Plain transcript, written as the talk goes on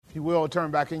If you will,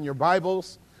 turn back in your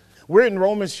Bibles. We're in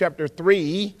Romans chapter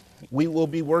 3. We will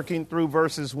be working through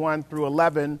verses 1 through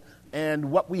 11.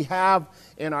 And what we have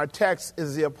in our text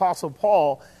is the Apostle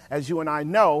Paul, as you and I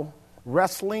know,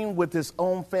 wrestling with his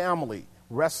own family,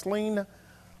 wrestling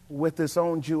with his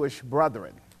own Jewish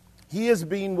brethren. He is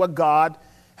being what God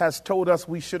has told us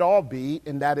we should all be,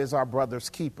 and that is our brother's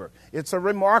keeper. It's a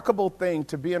remarkable thing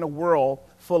to be in a world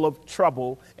full of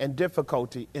trouble and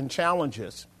difficulty and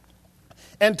challenges,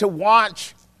 and to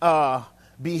watch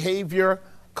behavior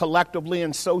collectively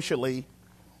and socially,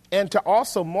 and to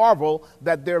also marvel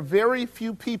that there are very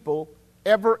few people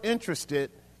ever interested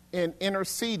in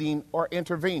interceding or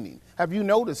intervening. Have you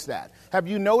noticed that? Have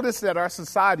you noticed that our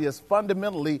society is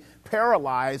fundamentally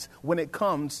paralyzed when it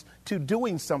comes to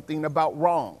doing something about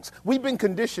wrongs? We've been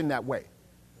conditioned that way.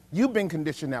 You've been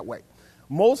conditioned that way.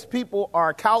 Most people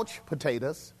are couch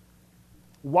potatoes,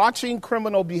 watching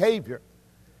criminal behavior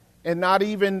and not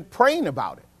even praying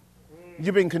about it.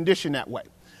 You've been conditioned that way.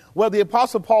 Well, the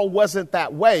Apostle Paul wasn't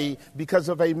that way because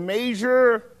of a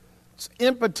major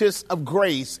impetus of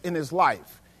grace in his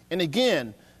life. And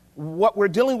again, what we're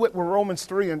dealing with Romans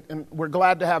 3, and we're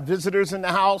glad to have visitors in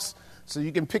the house, so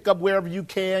you can pick up wherever you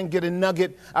can, get a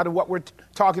nugget out of what we're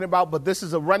talking about. But this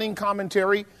is a running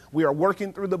commentary. We are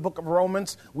working through the book of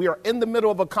Romans. We are in the middle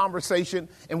of a conversation.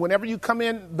 And whenever you come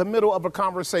in the middle of a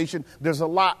conversation, there's a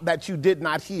lot that you did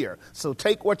not hear. So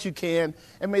take what you can,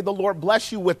 and may the Lord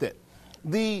bless you with it.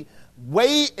 The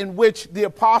way in which the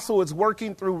apostle is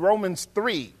working through Romans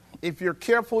 3, if you're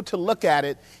careful to look at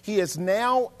it, he is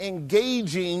now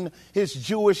engaging his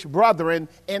Jewish brethren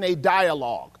in a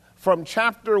dialogue. From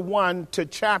chapter 1 to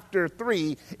chapter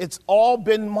 3, it's all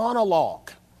been monologue.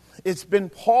 It's been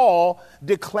Paul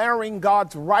declaring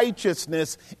God's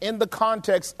righteousness in the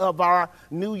context of our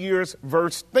New Year's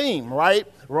verse theme, right?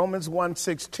 Romans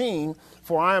 1:16,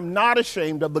 for I am not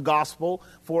ashamed of the gospel,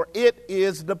 for it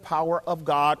is the power of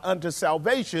God unto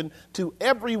salvation to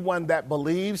everyone that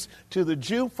believes, to the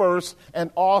Jew first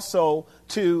and also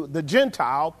to the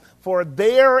Gentile, for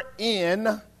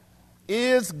therein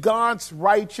is God's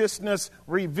righteousness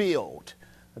revealed.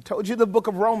 I told you the book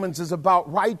of Romans is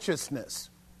about righteousness.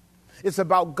 It's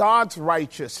about God's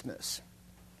righteousness.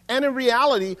 And in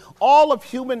reality, all of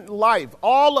human life,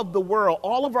 all of the world,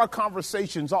 all of our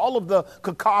conversations, all of the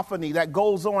cacophony that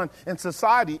goes on in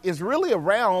society is really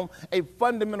around a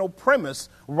fundamental premise,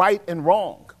 right and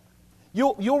wrong.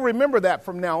 You'll remember that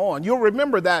from now on. You'll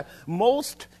remember that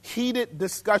most heated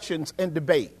discussions and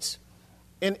debates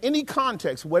in any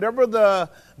context, whatever the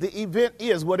event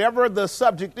is, whatever the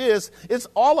subject is, it's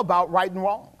all about right and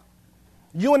wrong.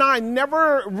 You and I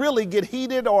never really get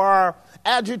heated or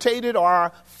agitated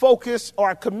or focused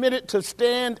or committed to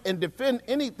stand and defend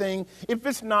anything if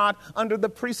it's not under the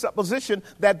presupposition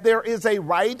that there is a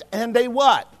right and a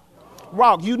what?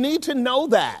 Wrong. You need to know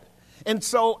that. And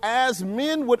so as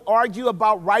men would argue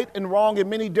about right and wrong in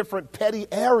many different petty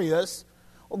areas,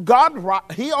 God,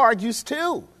 he argues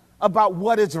too about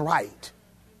what is right.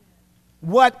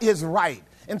 What is right.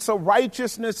 And so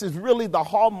righteousness is really the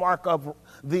hallmark of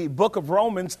the book of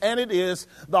Romans, and it is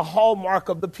the hallmark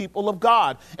of the people of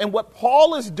God. And what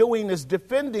Paul is doing is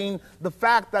defending the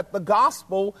fact that the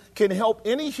gospel can help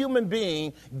any human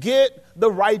being get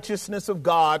the righteousness of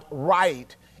God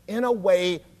right in a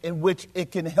way in which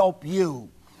it can help you.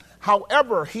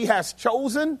 However, he has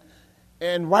chosen,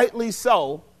 and rightly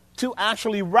so, to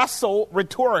actually wrestle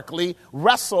rhetorically,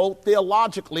 wrestle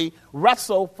theologically,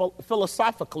 wrestle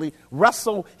philosophically,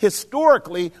 wrestle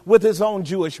historically with his own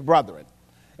Jewish brethren.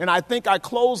 And I think I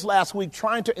closed last week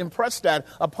trying to impress that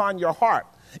upon your heart.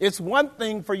 It's one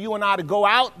thing for you and I to go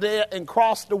out there and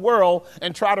cross the world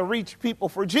and try to reach people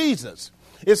for Jesus.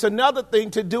 It's another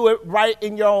thing to do it right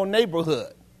in your own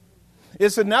neighborhood.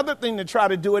 It's another thing to try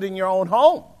to do it in your own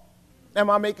home. Am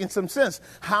I making some sense?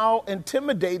 How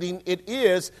intimidating it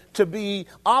is to be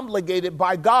obligated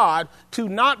by God to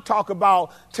not talk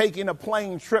about taking a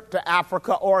plane trip to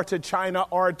Africa or to China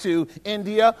or to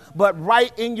India, but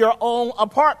right in your own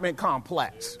apartment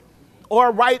complex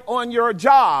or right on your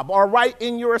job or right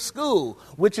in your school,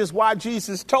 which is why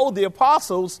Jesus told the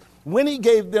apostles when he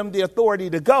gave them the authority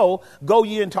to go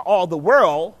ye into all the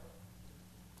world,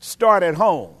 start at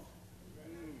home.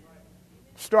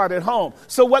 Start at home.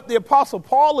 So what the Apostle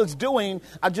Paul is doing,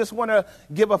 I just want to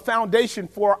give a foundation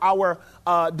for our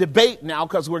debate now,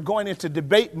 because we're going into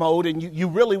debate mode, and you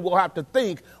really will have to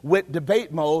think with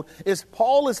debate mode, is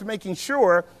Paul is making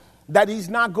sure that he's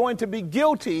not going to be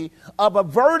guilty of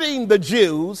averting the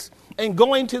Jews and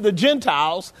going to the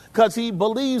Gentiles, because he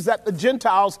believes that the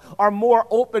Gentiles are more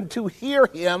open to hear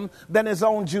him than his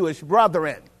own Jewish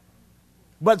brethren.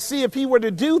 But see, if he were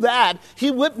to do that,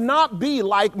 he would not be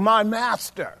like my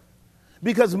master.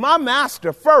 Because my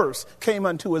master first came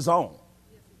unto his own.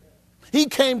 He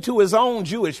came to his own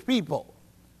Jewish people.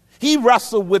 He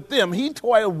wrestled with them. He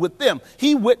toiled with them.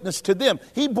 He witnessed to them.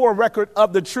 He bore record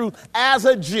of the truth as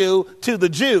a Jew to the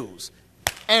Jews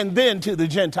and then to the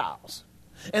Gentiles.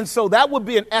 And so that would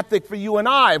be an ethic for you and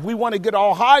I. If we want to get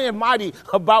all high and mighty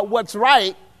about what's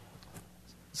right,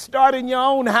 start in your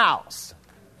own house.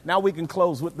 Now we can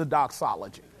close with the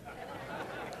doxology.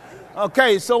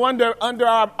 Okay, so under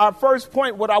our first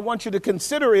point, what I want you to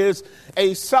consider is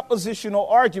a suppositional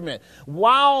argument.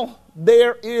 While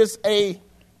there is a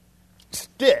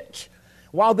stitch,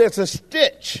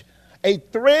 a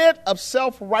thread of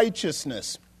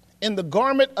self-righteousness in the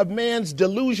garment of man's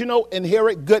delusional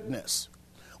inherent goodness,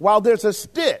 while there's a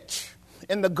stitch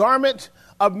in the garment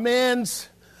of man's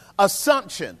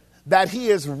assumption that he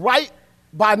is right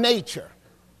by nature,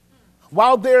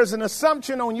 while there's an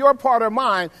assumption on your part or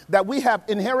mine that we have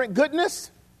inherent goodness,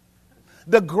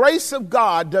 the grace of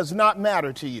God does not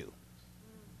matter to you.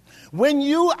 When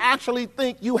you actually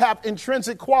think you have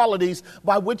intrinsic qualities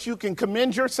by which you can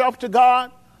commend yourself to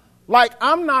God, like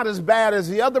I'm not as bad as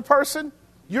the other person,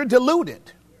 you're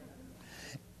deluded.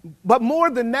 But more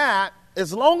than that,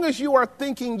 as long as you are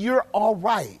thinking you're all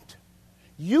right,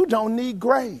 you don't need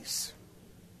grace.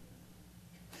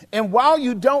 And while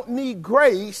you don't need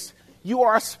grace, you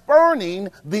are spurning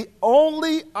the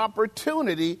only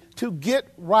opportunity to get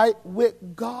right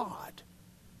with God.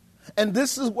 And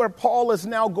this is where Paul is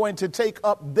now going to take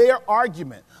up their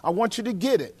argument. I want you to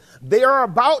get it. They are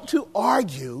about to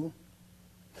argue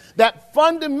that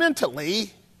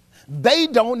fundamentally they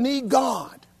don't need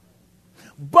God.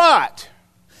 But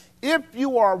if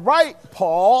you are right,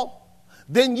 Paul,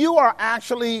 then you are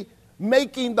actually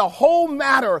making the whole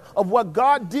matter of what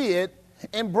God did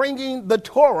in bringing the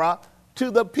Torah to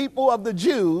the people of the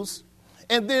Jews,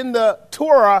 and then the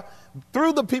Torah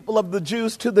through the people of the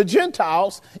Jews to the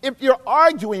Gentiles, if you're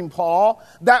arguing, Paul,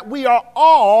 that we are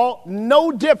all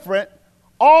no different,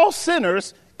 all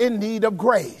sinners in need of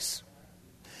grace.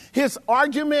 His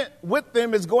argument with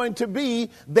them is going to be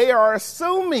they are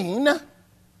assuming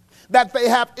that they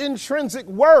have intrinsic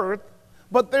worth,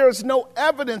 but there's no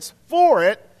evidence for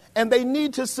it, and they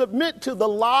need to submit to the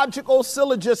logical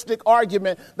syllogistic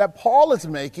argument that Paul is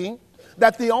making,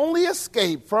 that the only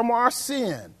escape from our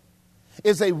sin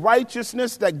is a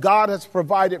righteousness that God has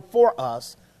provided for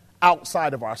us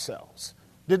outside of ourselves.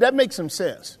 Did that make some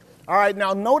sense? All right,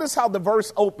 now notice how the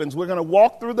verse opens. We're going to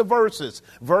walk through the verses.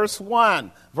 Verse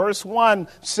 1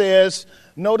 says,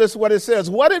 notice what it says.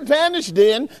 What advantage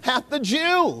then hath the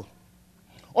Jew?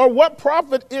 Or what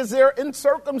profit is there in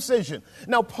circumcision?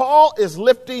 Now, Paul is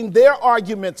lifting their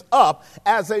arguments up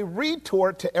as a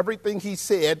retort to everything he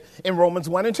said in Romans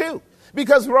 1 and 2.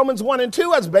 Because Romans 1 and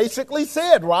 2 has basically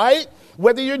said, right?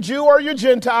 Whether you're Jew or you're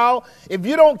Gentile, if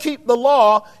you don't keep the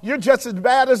law, you're just as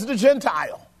bad as the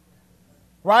Gentile.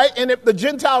 Right? And if the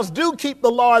Gentiles do keep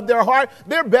the law in their heart,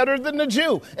 they're better than the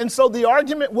Jew. And so the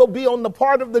argument will be on the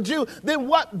part of the Jew. Then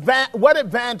what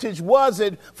advantage was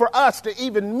it for us to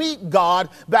even meet God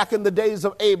back in the days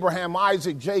of Abraham,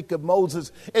 Isaac, Jacob,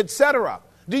 Moses, etc.?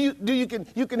 You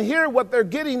can hear what they're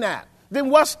getting at. Then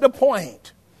what's the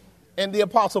point? And the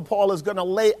Apostle Paul is going to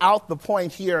lay out the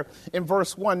point here in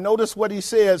verse 1. Notice what he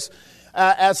says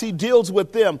as he deals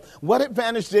with them. What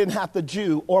advantage then hath the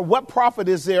Jew, or what profit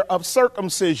is there of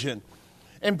circumcision?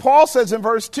 And Paul says in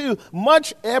verse 2,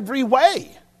 much every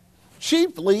way,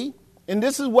 chiefly, and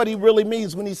this is what he really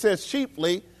means when he says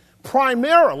chiefly,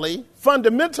 primarily,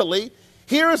 fundamentally,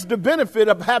 here's the benefit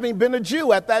of having been a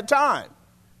Jew at that time.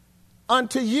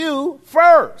 Unto you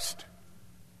first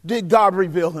did God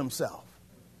reveal himself.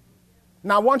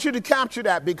 Now, I want you to capture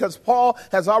that because Paul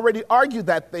has already argued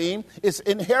that theme. It's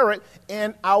inherent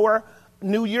in our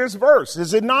New Year's verse,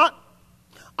 is it not?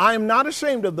 I am not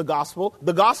ashamed of the gospel.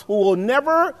 The gospel will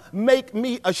never make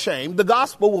me ashamed. The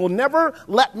gospel will never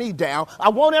let me down. I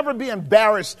won't ever be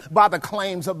embarrassed by the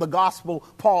claims of the gospel,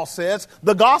 Paul says.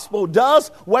 The gospel does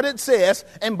what it says.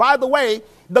 And by the way,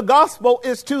 the gospel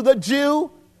is to the Jew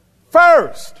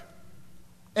first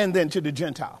and then to the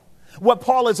Gentile. What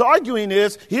Paul is arguing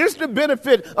is, here's the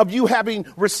benefit of you having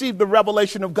received the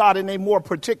revelation of God in a more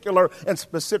particular and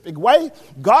specific way.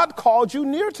 God called you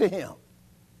near to him.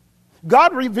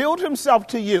 God revealed himself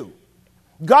to you.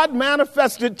 God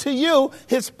manifested to you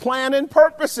his plan and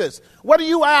purposes. What are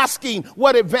you asking?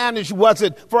 What advantage was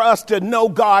it for us to know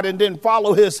God and then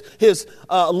follow his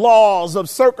laws of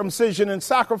circumcision and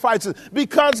sacrifices?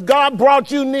 Because God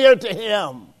brought you near to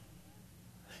him.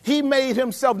 He made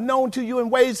himself known to you in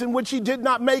ways in which he did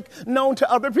not make known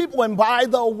to other people. And by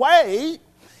the way,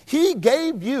 He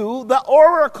gave you the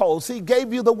oracles. He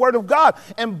gave you the word of God.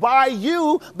 And by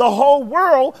you, the whole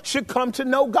world should come to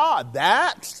know God.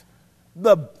 That's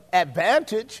the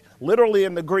advantage. Literally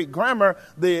in the Greek grammar,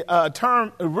 the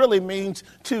term really means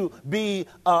to be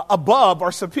above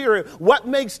or superior. What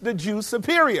makes the Jew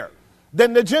superior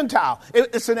than the Gentile?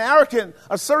 It's an arrogant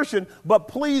assertion, but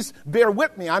please bear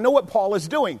with me. I know what Paul is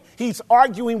doing. He's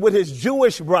arguing with his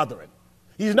Jewish brethren.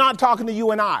 He's not talking to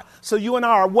you and I. So you and I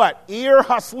are what? Ear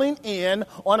hustling in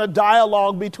on a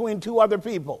dialogue between two other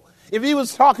people. If he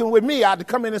was talking with me, I'd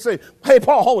come in and say, hey,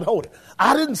 Paul, hold it.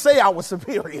 I didn't say I was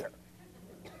superior.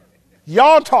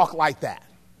 Y'all talk like that.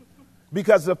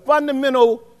 Because the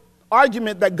fundamental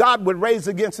argument that God would raise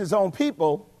against his own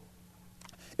people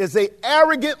is they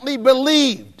arrogantly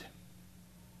believed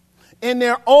in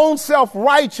their own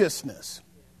self-righteousness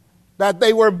that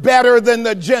they were better than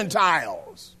the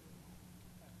Gentiles.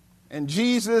 And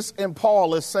Jesus and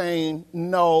Paul is saying,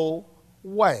 no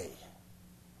way.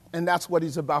 And that's what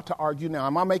he's about to argue now.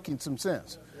 Am I making some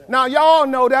sense? Now, y'all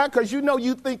know that because you know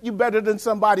you think you're better than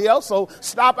somebody else, so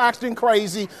stop acting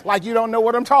crazy like you don't know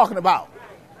what I'm talking about.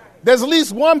 There's at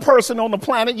least one person on the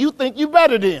planet you think you're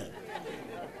better than.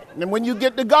 And when you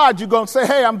get to God, you're going to say,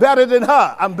 hey, I'm better than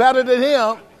her. I'm better than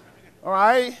him. All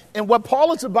right? And what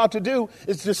Paul is about to do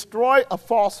is destroy a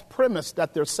false premise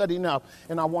that they're setting up.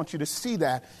 And I want you to see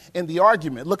that in the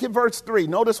argument. Look at verse 3.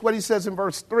 Notice what he says in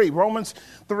verse 3. Romans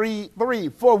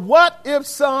 3:3. For what if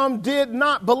some did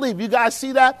not believe? You guys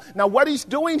see that? Now, what he's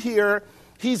doing here,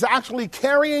 he's actually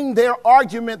carrying their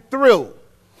argument through.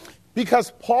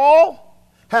 Because Paul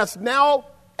has now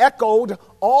echoed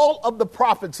all of the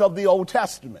prophets of the Old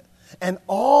Testament. And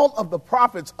all of the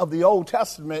prophets of the Old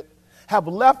Testament have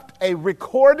left a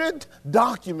recorded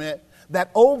document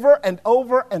that over and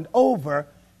over and over,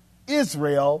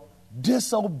 Israel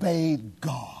disobeyed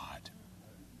God.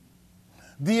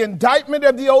 The indictment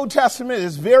of the Old Testament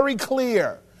is very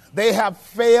clear. They have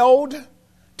failed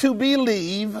to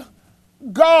believe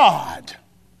God.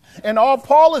 And all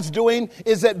Paul is doing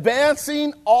is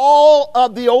advancing all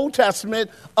of the Old Testament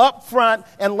up front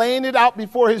and laying it out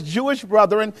before his Jewish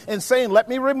brethren and saying, let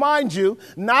me remind you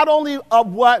not only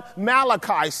of what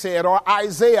Malachi said or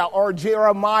Isaiah or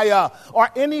Jeremiah or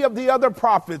any of the other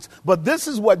prophets, but this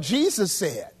is what Jesus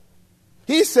said.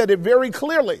 He said it very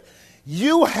clearly.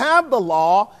 You have the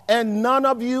law and none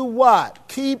of you what?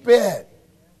 Keep it.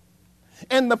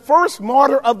 And the first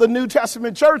martyr of the New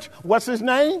Testament church, what's his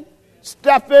name?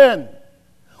 Stephen.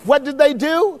 What did they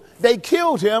do? They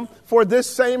killed him for this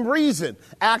same reason.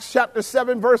 Acts chapter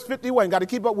 7, verse 51. Got to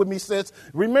keep up with me, sis.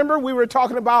 Remember, we were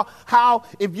talking about how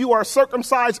if you are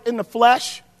circumcised in the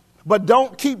flesh, but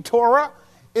don't keep Torah,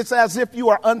 it's as if you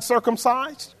are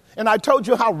uncircumcised. And I told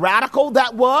you how radical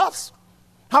that was.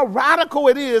 How radical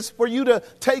it is for you to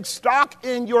take stock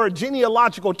in your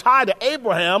genealogical tie to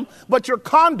Abraham, but your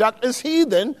conduct is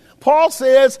heathen. Paul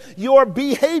says your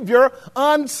behavior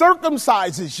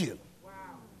uncircumcises you. Wow.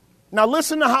 Now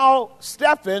listen to how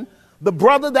Stephen, the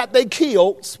brother that they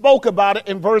killed, spoke about it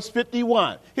in verse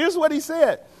 51. Here's what he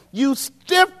said. You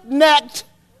stiff-necked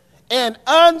and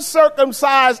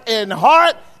uncircumcised in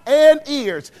heart and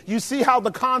ears. You see how the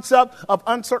concept of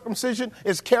uncircumcision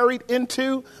is carried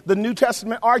into the New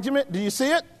Testament argument? Do you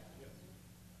see it?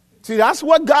 See, that's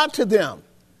what got to them.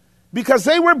 Because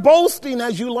they were boasting,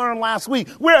 as you learned last week,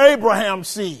 we're Abraham's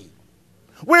seed.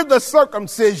 We're the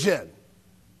circumcision.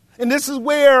 And this is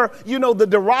where, the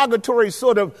derogatory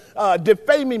sort of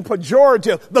defaming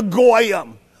pejorative, the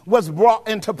goyim, was brought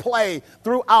into play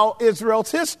throughout Israel's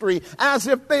history as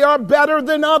if they are better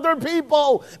than other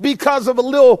people because of a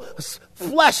little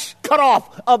flesh cut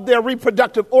off of their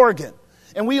reproductive organ.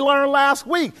 And we learned last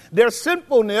week, their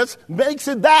sinfulness makes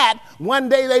it that one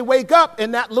day they wake up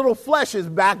and that little flesh is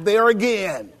back there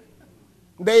again.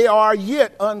 They are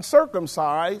yet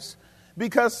uncircumcised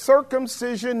because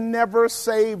circumcision never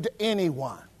saved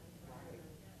anyone.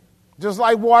 Just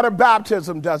like water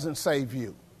baptism doesn't save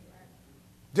you.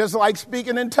 Just like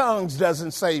speaking in tongues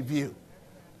doesn't save you.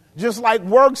 Just like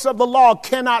works of the law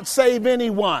cannot save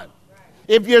anyone.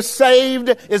 If you're saved,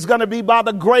 it's going to be by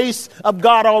the grace of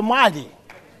God Almighty.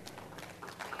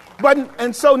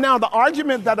 And so now the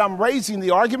argument that I'm raising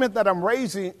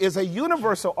is a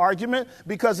universal argument,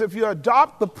 because if you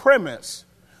adopt the premise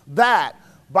that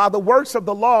by the works of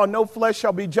the law, no flesh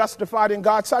shall be justified in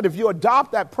God's sight, if you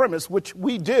adopt that premise, which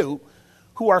we do,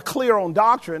 who are clear on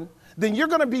doctrine, then you're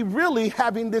going to be really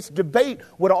having this debate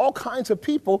with all kinds of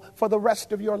people for the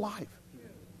rest of your life.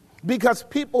 Because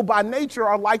people by nature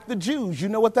are like the Jews. You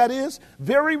know what that is?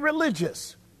 Very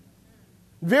religious.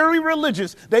 Very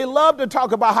religious. They love to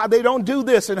talk about how they don't do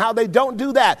this and how they don't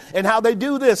do that and how they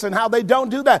do this and how they don't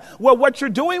do that. Well, what you're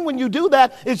doing when you do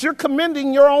that is you're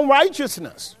commending your own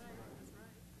righteousness.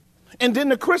 And then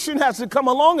the Christian has to come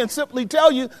along and simply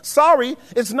tell you, sorry,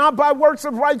 it's not by works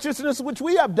of righteousness which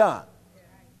we have done.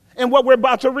 And what we're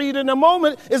about to read in a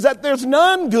moment is that there's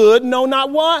none good, no,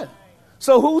 not one.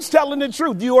 So who's telling the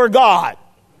truth, you or God?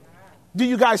 Do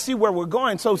you guys see where we're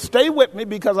going? So stay with me,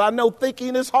 because I know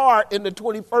thinking is hard in the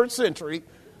 21st century.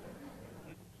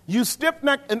 You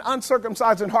stiff-necked and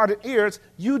uncircumcised and hard ears,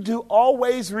 you do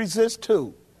always resist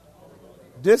too.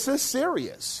 This is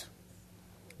serious,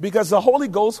 because the Holy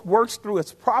Ghost works through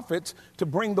its prophets to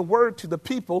bring the word to the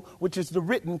people, which is the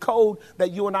written code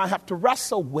that you and I have to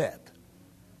wrestle with.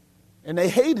 And they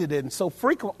hated it, and so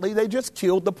frequently they just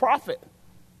killed the prophet,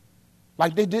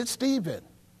 like they did Stephen.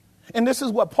 And this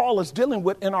is what Paul is dealing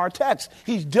with in our text.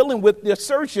 He's dealing with the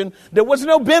assertion there was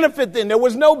no benefit then. There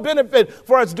was no benefit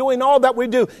for us doing all that we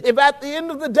do. If at the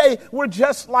end of the day, we're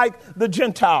just like the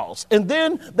Gentiles. And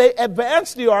then they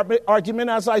advance the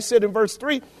argument, as I said in verse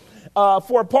 3,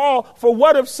 for Paul, for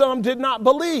what if some did not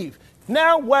believe?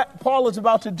 Now what Paul is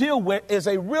about to deal with is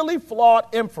a really flawed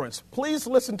inference. Please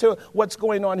listen to what's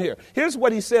going on here. Here's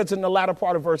what he says in the latter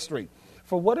part of verse 3.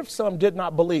 For what if some did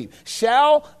not believe?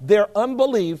 Shall their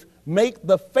unbelief make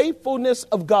the faithfulness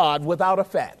of God without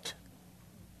effect?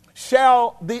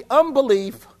 Shall the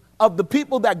unbelief of the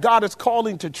people that God is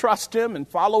calling to trust him and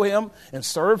follow him and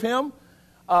serve him,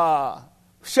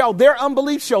 shall their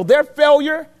unbelief, shall their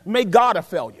failure make God a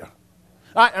failure?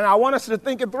 And I want us to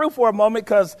think it through for a moment,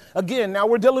 because, again, now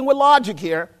we're dealing with logic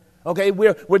here. Okay,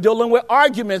 we're dealing with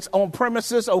arguments on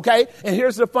premises, okay? And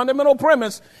here's the fundamental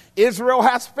premise. Israel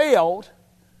has failed.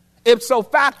 Ipso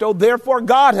facto, therefore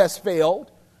God has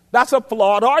failed. That's a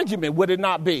flawed argument, would it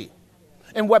not be?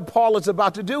 And what Paul is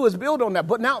about to do is build on that.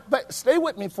 But stay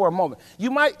with me for a moment. You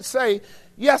might say,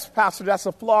 yes, Pastor, that's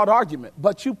a flawed argument.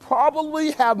 But you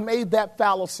probably have made that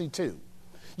fallacy too.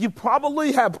 You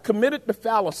probably have committed the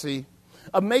fallacy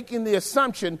of making the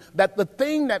assumption that the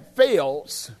thing that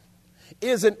fails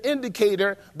is an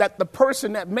indicator that the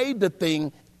person that made the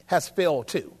thing has failed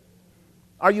too.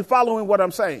 Are you following what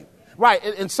I'm saying? Right.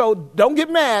 And so don't get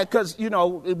mad, because,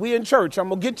 we in church. I'm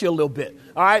going to get you a little bit.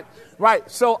 All right. Right.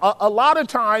 So a lot of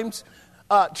times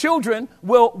children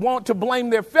will want to blame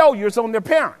their failures on their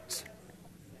parents.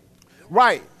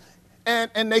 Right.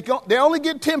 And they only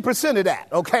get 10% of that.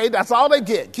 OK, that's all they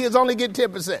get. Kids only get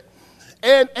 10%.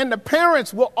 And the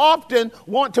parents will often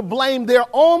want to blame their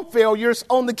own failures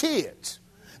on the kids.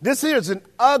 This is an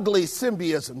ugly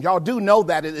symbiotism. Y'all do know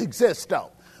that it exists,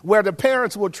 though, where the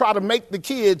parents will try to make the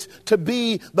kids to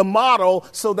be the model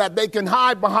so that they can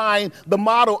hide behind the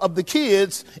model of the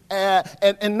kids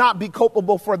and not be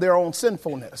culpable for their own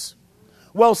sinfulness.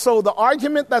 Well, so the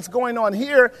argument that's going on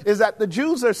here is that the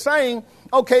Jews are saying,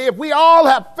 okay, if we all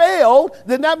have failed,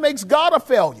 then that makes God a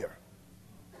failure.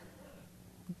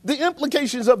 The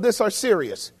implications of this are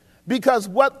serious, because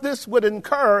what this would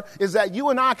incur is that you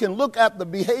and I can look at the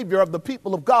behavior of the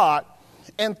people of God,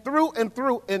 and through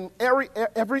in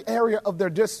every area of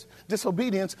their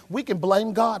disobedience, we can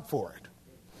blame God for it.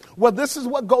 Well, this is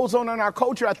what goes on in our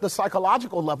culture at the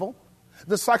psychological level.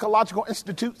 The psychological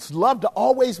institutes love to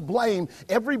always blame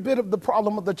every bit of the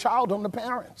problem of the child on the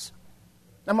parents.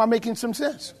 Am I making some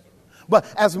sense?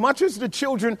 But as much as the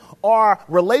children are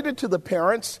related to the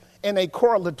parents in a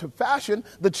correlative fashion,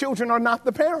 the children are not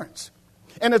the parents.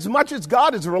 And as much as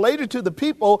God is related to the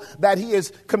people that he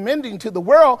is commending to the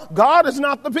world, God is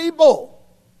not the people.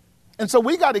 And so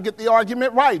we got to get the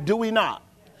argument right, do we not?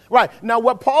 Right. Now,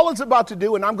 what Paul is about to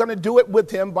do, and I'm going to do it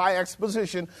with him by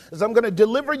exposition, is I'm going to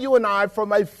deliver you and I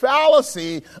from a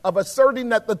fallacy of asserting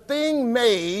that the thing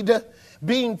made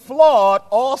being flawed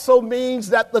also means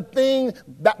that the thing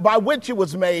that by which it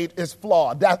was made is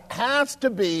flawed. That has to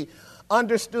be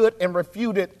understood and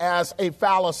refuted as a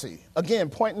fallacy. Again,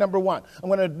 point number one. I'm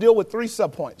going to deal with 3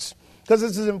 subpoints because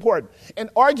this is important. An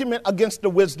argument against the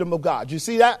wisdom of God. You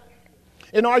see that?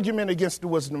 An argument against the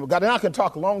wisdom of God. And I can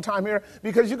talk a long time here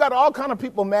because you got all kind of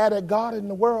people mad at God in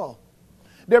the world.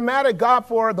 They're mad at God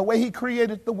for the way he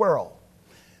created the world.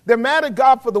 They're mad at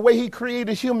God for the way he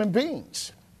created human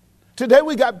beings. Today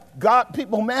we got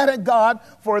people mad at God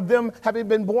for them having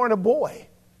been born a boy,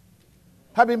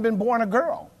 having been born a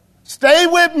girl. Stay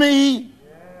with me.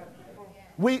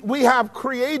 We have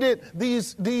created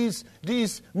these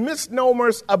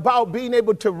misnomers about being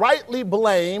able to rightly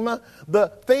blame the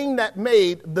thing that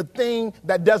made the thing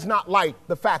that does not like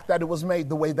the fact that it was made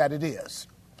the way that it is.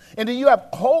 And then you have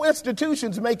whole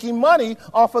institutions making money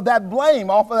off of that blame,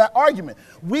 off of that argument.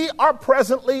 We are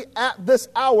presently at this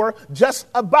hour just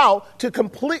about to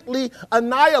completely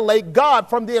annihilate God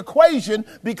from the equation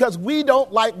because we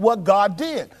don't like what God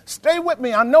did. Stay with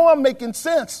me. I know I'm making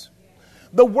sense.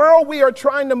 The world we are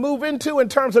trying to move into in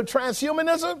terms of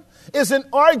transhumanism is an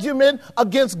argument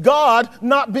against God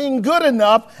not being good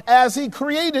enough as he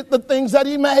created the things that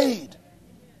he made.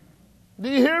 Do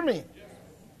you hear me?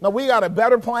 Now, we got a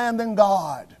better plan than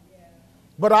God.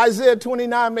 But Isaiah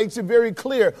 29 makes it very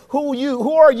clear.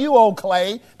 Who are you, O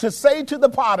clay, to say to the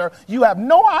potter, you have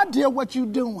no idea what you're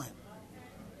doing?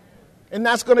 And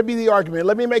that's going to be the argument.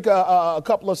 Let me make a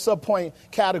couple of sub-point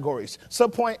categories.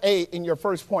 Sub-point A in your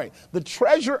first point. The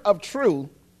treasure of truth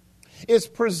is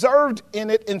preserved in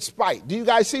it in spite. Do you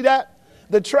guys see that?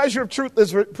 The treasure of truth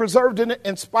is preserved in it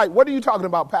in spite. What are you talking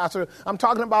about, Pastor? I'm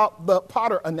talking about the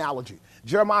potter analogy.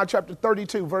 Jeremiah chapter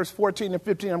 32, verse 14 and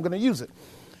 15, I'm going to use it.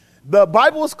 The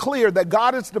Bible is clear that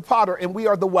God is the potter and we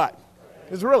are the what?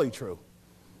 It's really true.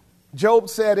 Job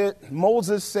said it.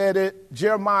 Moses said it.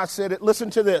 Jeremiah said it. Listen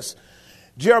to this.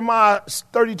 Jeremiah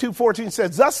 32:14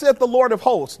 says, thus saith the Lord of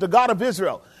hosts, the God of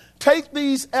Israel, take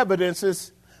these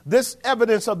evidences, this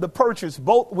evidence of the purchase,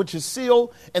 both which is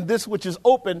sealed and this which is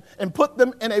open, and put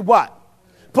them in a what?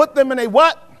 Put them in a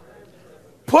what?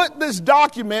 Put this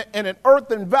document in an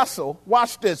earthen vessel,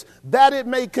 watch this, that it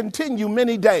may continue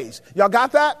many days. Y'all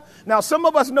got that? Now, some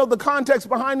of us know the context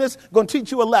behind this. Going to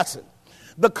teach you a lesson.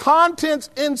 The contents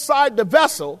inside the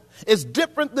vessel is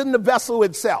different than the vessel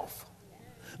itself.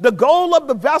 The goal of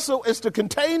the vessel is to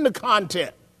contain the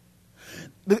content.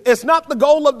 It's not the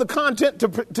goal of the content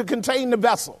to contain the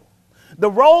vessel. The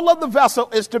role of the vessel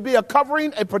is to be a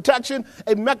covering, a protection,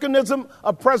 a mechanism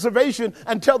of preservation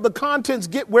until the contents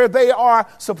get where they are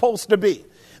supposed to be.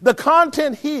 The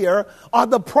content here are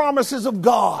the promises of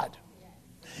God.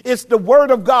 It's the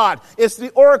word of God. It's the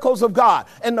oracles of God.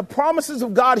 And the promises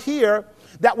of God here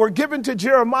that were given to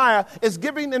Jeremiah is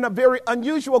given in a very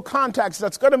unusual context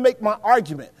that's going to make my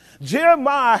argument.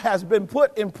 Jeremiah has been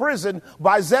put in prison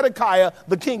by Zedekiah,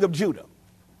 the king of Judah.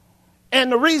 And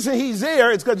the reason he's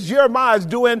there is because Jeremiah is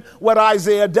doing what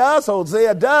Isaiah does,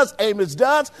 Hosea does, Amos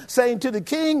does, saying to the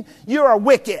king, you are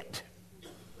wicked.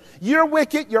 You're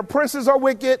wicked. Your princes are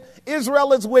wicked.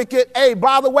 Israel is wicked. Hey,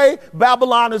 by the way,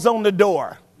 Babylon is on the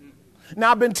door.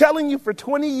 Now, I've been telling you for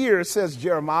 20 years, says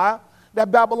Jeremiah,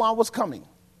 that Babylon was coming.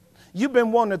 You've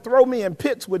been wanting to throw me in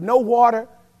pits with no water.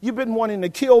 You've been wanting to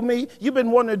kill me. You've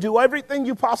been wanting to do everything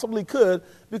you possibly could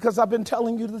because I've been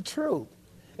telling you the truth.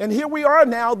 And here we are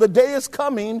now. The day is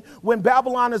coming when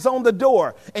Babylon is on the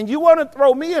door. And you want to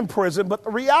throw me in prison, but the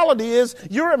reality is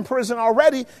you're in prison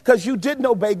already because you didn't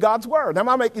obey God's word. Am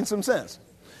I making some sense?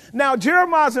 Now,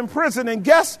 Jeremiah's in prison, and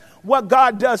guess what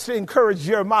God does to encourage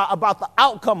Jeremiah about the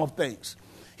outcome of things?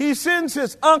 He sends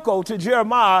his uncle to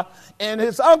Jeremiah, and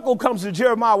his uncle comes to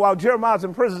Jeremiah while Jeremiah's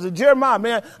in prison. He says, Jeremiah,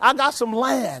 man, I got some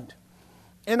land,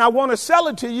 and I want to sell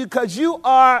it to you because you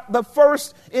are the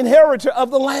first inheritor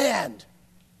of the land.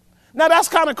 Now, that's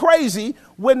kind of crazy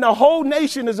when the whole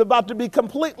nation is about to be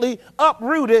completely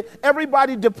uprooted,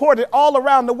 everybody deported all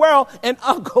around the world, and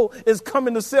uncle is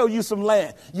coming to sell you some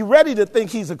land. You ready to think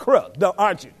he's a crook,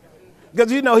 aren't you?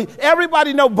 Because, you know,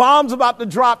 everybody know bombs about to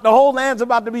drop, the whole land's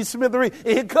about to be smithery. And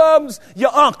here comes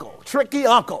your uncle, tricky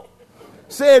uncle,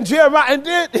 saying, Jeremiah, and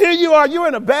then here you are, you're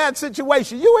in a bad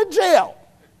situation. You in jail.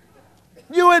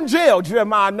 You in jail,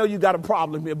 Jeremiah. I know you got a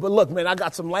problem here, but look, man, I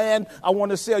got some land I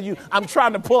want to sell you. I'm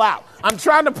trying to pull out. I'm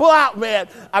trying to pull out, man.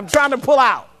 I'm trying to pull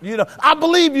out. You know, I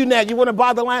believe you now. You want to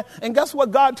buy the land? And guess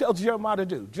what God tells Jeremiah to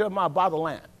do? Jeremiah, buy the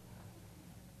land.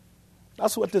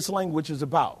 That's what this language is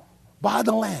about. Buy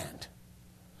the land.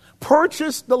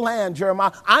 Purchase the land,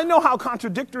 Jeremiah. I know how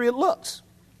contradictory it looks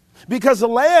because the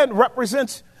land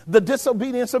represents the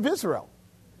disobedience of Israel.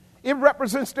 It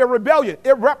represents their rebellion.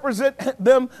 It represents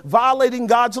them violating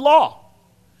God's law.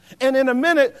 And in a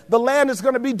minute, the land is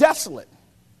going to be desolate.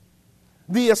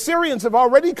 The Assyrians have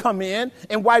already come in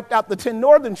and wiped out the 10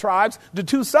 northern tribes. The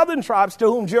 2 southern tribes to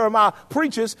whom Jeremiah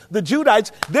preaches, the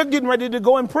Judites, they're getting ready to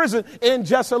go in prison in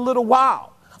just a little while.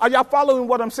 Are y'all following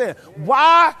what I'm saying?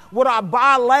 Why would I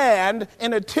buy land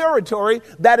in a territory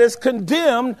that is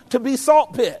condemned to be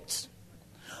salt pits?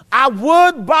 I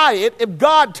would buy it if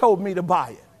God told me to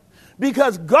buy it.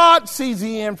 Because God sees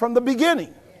the end from the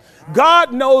beginning.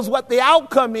 God knows what the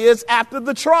outcome is after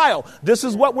the trial. This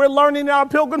is what we're learning in our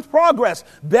Pilgrim's Progress.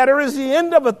 Better is the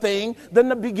end of a thing than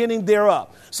the beginning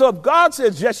thereof. So if God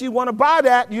says, yes, you want to buy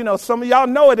that, you know, some of y'all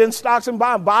know it in stocks and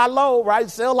bonds. Buy low, right?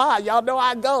 Sell high. Y'all know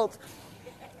how it goes.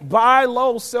 Buy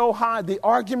low, sell high. The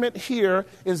argument here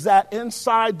is that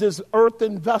inside this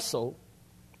earthen vessel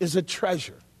is a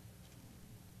treasure.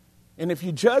 And if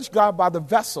you judge God by the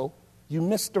vessel, you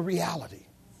miss the reality.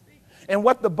 And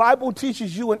what the Bible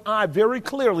teaches you and I very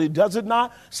clearly, does it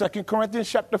not? 2 Corinthians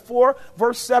chapter 4,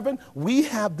 verse 7, we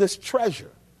have this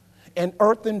treasure in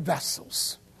earthen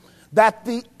vessels, that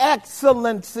the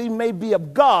excellency may be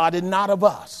of God and not of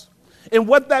us. And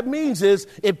what that means is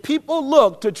if people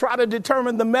look to try to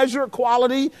determine the measure,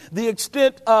 quality, the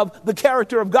extent of the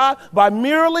character of God by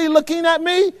merely looking at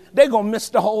me, they're going to miss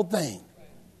the whole thing.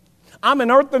 I'm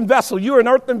an earthen vessel. You're an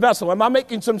earthen vessel. Am I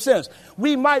making some sense?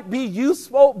 We might be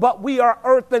useful, but we are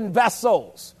earthen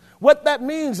vessels. What that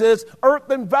means is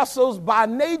earthen vessels by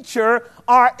nature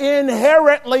are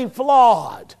inherently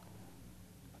flawed.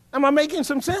 Am I making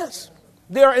some sense?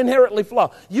 They're inherently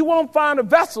flawed. You won't find a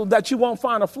vessel that you won't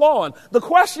find a flaw in. The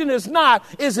question is not,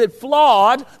 is it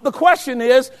flawed? The question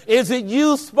is it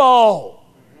useful?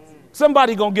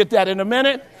 Somebody gonna get that in a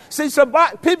minute. See,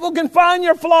 people can find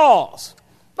your flaws.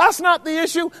 That's not the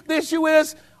issue. The issue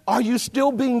is, are you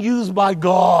still being used by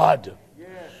God?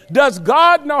 Does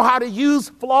God know how to use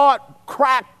flawed,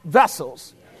 cracked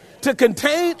vessels to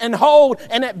contain and hold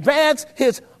and advance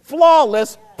his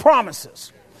flawless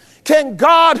promises? Can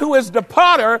God, who is the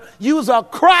potter, use a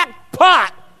cracked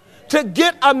pot to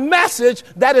get a message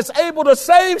that is able to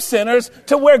save sinners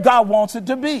to where God wants it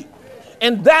to be?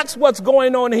 And that's what's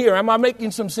going on here. Am I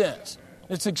making some sense?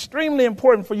 It's extremely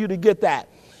important for you to get that.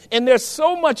 And there's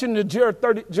so much in the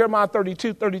Jeremiah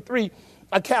 32, 33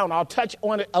 account. I'll touch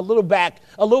on it a little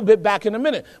bit back in a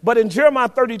minute. But in Jeremiah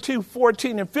 32,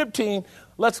 14 and 15,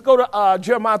 let's go to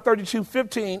Jeremiah 32,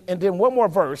 15, and then one more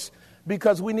verse,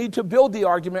 because we need to build the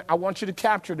argument. I want you to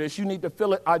capture this. You need to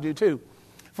feel it. I do too.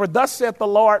 For thus saith the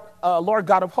Lord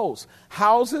God of hosts,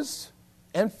 houses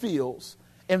and fields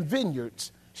and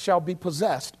vineyards shall be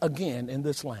possessed again in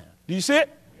this land. Do you see it?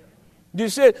 Do you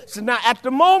see it? So now at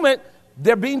the moment,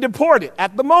 they're being deported.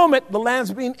 At the moment, the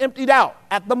land's being emptied out.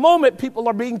 At the moment, people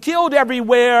are being killed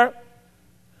everywhere.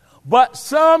 But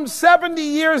some 70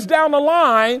 years down the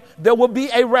line, there will be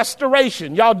a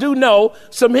restoration. Y'all do know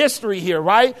some history here,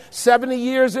 right? 70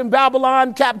 years in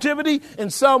Babylon captivity,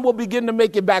 and some will begin to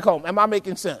make it back home. Am I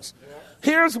making sense? Yeah.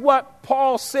 Here's what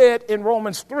Paul said in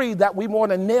Romans 3 that we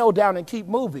want to nail down and keep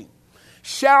moving.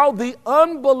 Shall the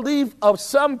unbelief of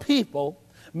some people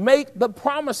make the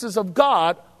promises of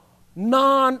God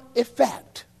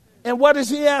non-effect? And what is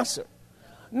the answer?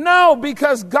 No,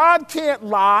 because God can't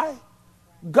lie,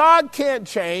 God can't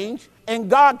change, and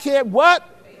God can't what?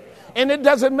 And it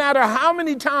doesn't matter how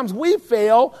many times we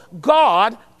fail,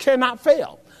 God cannot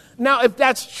fail. Now, if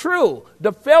that's true,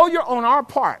 the failure on our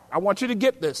part, I want you to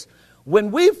get this. When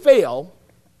we fail,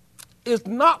 it's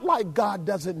not like God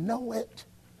doesn't know it.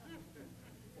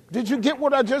 Did you get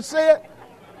what I just said?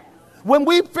 When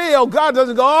we fail, God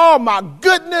doesn't go, oh my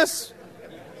goodness.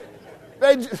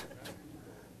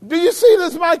 Do you see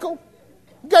this, Michael?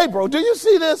 Gabriel, do you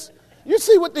see this? You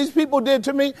see what these people did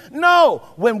to me? No.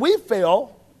 When we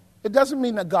fail, it doesn't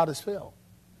mean that God has failed.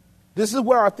 This is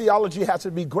where our theology has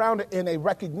to be grounded in a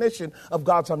recognition of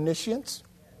God's omniscience,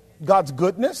 God's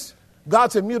goodness,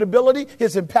 God's immutability,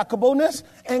 his impeccableness,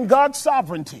 and God's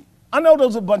sovereignty. I know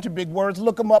those are a bunch of big words.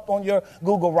 Look them up on your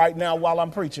Google right now while I'm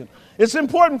preaching. It's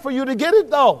important for you to get it,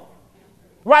 though.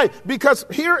 Right? Because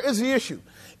here is the issue.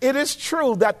 It is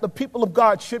true that the people of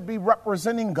God should be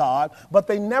representing God, but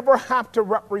they never have to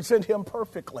represent him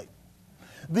perfectly.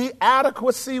 The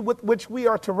adequacy with which we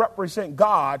are to represent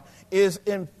God is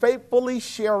in faithfully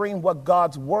sharing what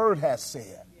God's word has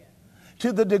said.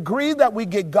 To the degree that we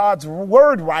get God's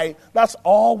word right, that's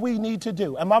all we need to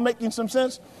do. Am I making some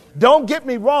sense? Don't get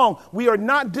me wrong. We are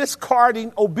not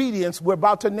discarding obedience. We're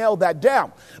about to nail that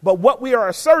down. But what we are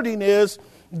asserting is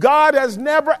God has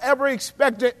never, ever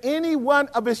expected any one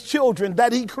of his children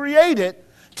that he created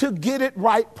to get it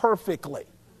right perfectly.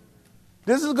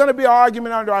 This is going to be our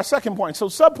argument under our second point. So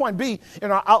subpoint B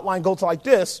in our outline goes like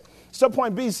this.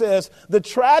 Subpoint B says, the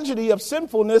tragedy of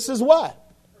sinfulness is what?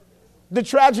 The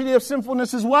tragedy of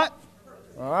sinfulness is what?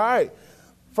 All right.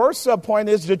 First subpoint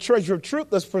is the treasure of truth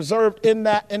that's preserved in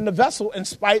the vessel in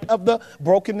spite of the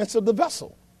brokenness of the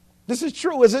vessel. This is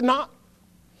true, is it not?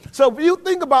 So if you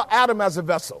think about Adam as a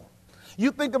vessel,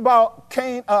 you think about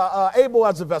Abel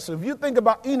as a vessel, if you think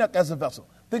about Enoch as a vessel,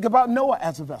 think about Noah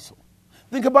as a vessel,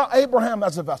 think about Abraham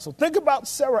as a vessel, think about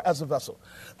Sarah as a vessel,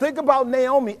 think about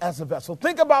Naomi as a vessel,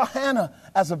 think about Hannah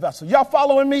as a vessel. Y'all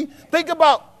following me? Think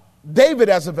about David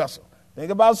as a vessel,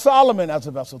 think about Solomon as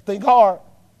a vessel, think hard.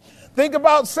 Think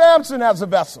about Samson as a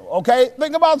vessel, okay?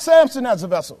 Think about Samson as a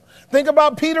vessel. Think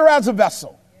about Peter as a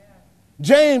vessel.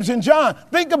 James and John,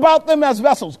 think about them as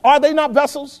vessels. Are they not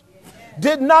vessels?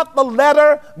 Did not the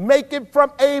letter make it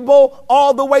from Abel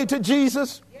all the way to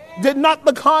Jesus? Did not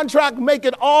the contract make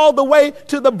it all the way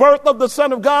to the birth of the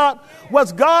Son of God?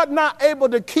 Was God not able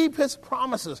to keep his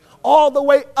promises all the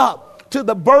way up to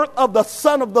the birth of the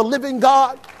Son of the living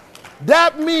God?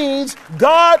 That means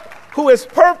God, who is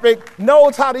perfect,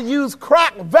 knows how to use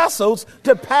cracked vessels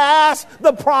to pass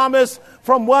the promise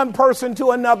from one person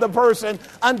to another person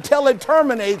until it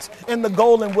terminates in the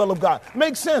golden will of God.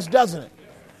 Makes sense, doesn't it?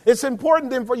 It's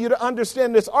important then for you to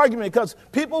understand this argument, because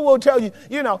people will tell you,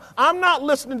 I'm not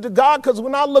listening to God because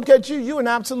when I look at you, you're an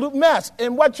absolute mess.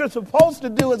 And what you're supposed to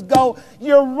do is go,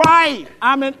 you're right,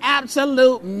 I'm an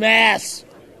absolute mess.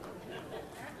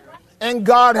 And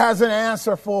God has an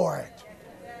answer for it.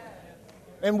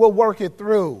 And we'll work it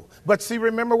through. But see,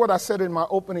 remember what I said in my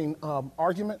opening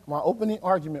argument? My opening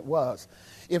argument was,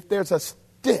 if there's a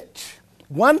stitch,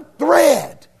 one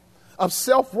thread of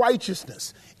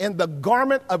self-righteousness in the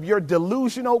garment of your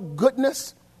delusional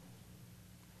goodness,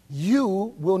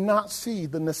 you will not see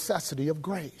the necessity of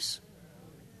grace.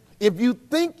 If you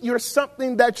think you're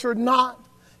something that you're not,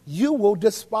 you will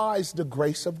despise the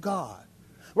grace of God.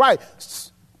 Right.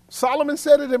 Solomon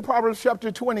said it in Proverbs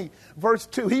chapter 20, verse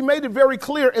 2. He made it very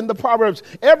clear in the Proverbs.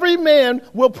 Every man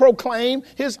will proclaim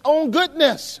his own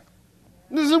goodness.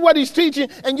 This is what he's teaching.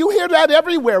 And you hear that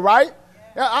everywhere, right?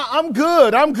 I'm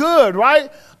good,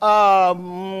 right?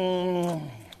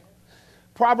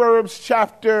 Proverbs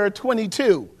chapter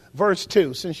 22, verse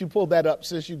 2. Since you pulled that up,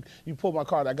 since you pulled my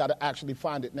card, I got to actually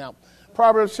find it now.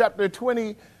 Proverbs chapter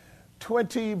 20,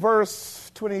 verse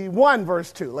 21,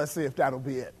 verse 2. Let's see if that'll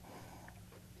be it.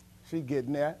 She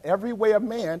getting there. Every way of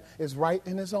man is right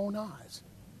in his own eyes.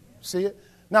 See it?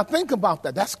 Now think about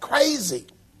that. That's crazy.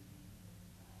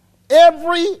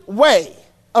 Every way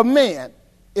of man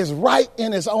is right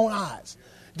in his own eyes.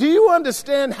 Do you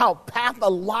understand how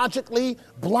pathologically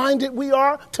blinded we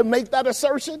are to make that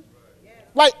assertion?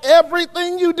 Like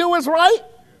everything you do is right?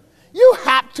 You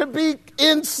have to be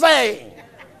insane.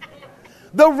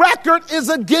 The record is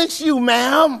against you,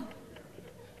 ma'am.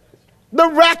 The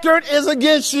record is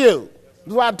against you.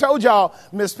 That's why I told y'all,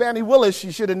 Miss Fannie Willis,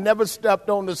 she should have never stepped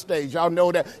on the stage. Y'all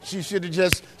know that. She should have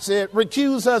just said,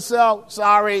 recuse herself,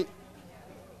 sorry.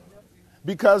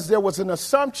 Because there was an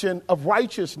assumption of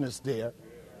righteousness there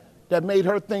that made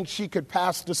her think she could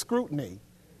pass the scrutiny.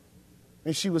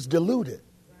 And she was deluded.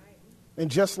 And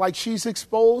just like she's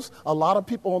exposed, a lot of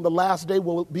people on the last day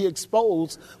will be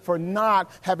exposed for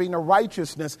not having a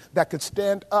righteousness that could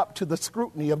stand up to the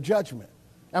scrutiny of judgment.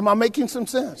 Am I making some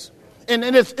sense? And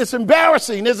it's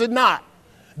embarrassing, is it not?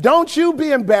 Don't you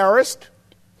be embarrassed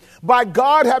by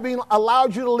God having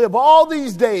allowed you to live all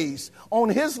these days on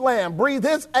his land, breathe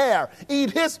his air,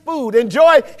 eat his food,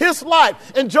 enjoy his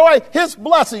life, enjoy his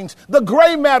blessings, the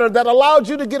gray matter that allowed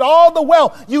you to get all the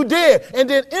wealth you did, and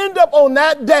then end up on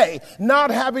that day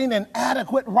not having an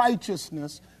adequate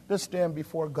righteousness to stand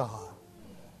before God.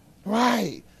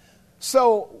 Right.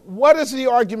 So what is the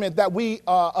argument that we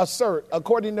assert,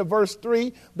 according to verse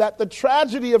 3, that the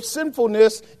tragedy of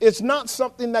sinfulness is not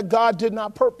something that God did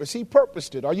not purpose. He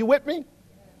purposed it. Are you with me?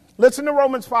 Listen to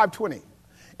Romans 5:20.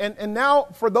 And now,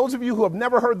 for those of you who have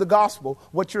never heard the gospel,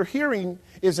 what you're hearing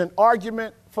is an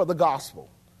argument for the gospel.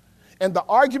 And the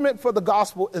argument for the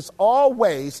gospel is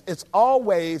always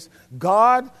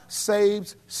God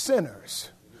saves sinners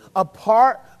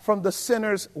apart from the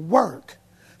sinner's work,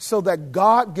 so that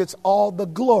God gets all the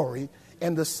glory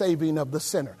in the saving of the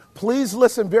sinner. Please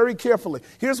listen very carefully.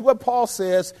 Here's what Paul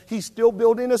says. He's still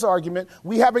building his argument.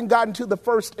 We haven't gotten to the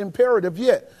first imperative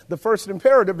yet. The first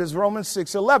imperative is Romans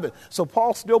 6:11. So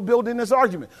Paul's still building his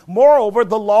argument. Moreover,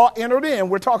 the law entered in.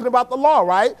 We're talking about the law,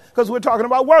 right? Because we're talking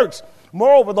about works.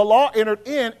 Moreover, the law entered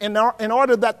in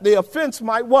order that the offense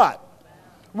might what?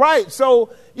 Right.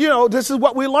 So, this is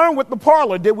what we learned with the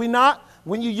parlor, did we not?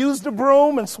 When you use the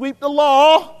broom and sweep the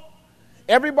law,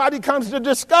 everybody comes to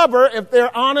discover, if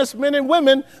they're honest men and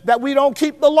women, that we don't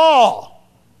keep the law.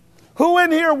 Who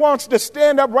in here wants to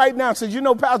stand up right now and say,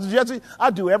 Pastor Jesse, I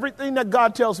do everything that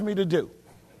God tells me to do?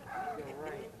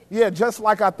 Yeah, just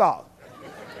like I thought.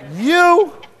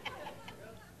 You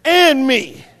and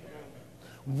me.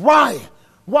 Why?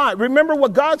 Remember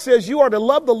what God says, you are to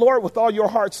love the Lord with all your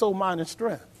heart, soul, mind, and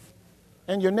strength,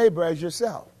 and your neighbor as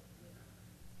yourself.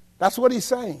 That's what he's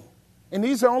saying. And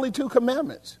these are only 2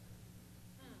 commandments.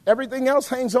 Everything else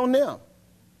hangs on them.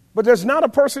 But there's not a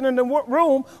person in the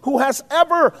room who has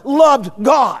ever loved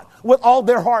God with all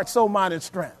their heart, soul, mind, and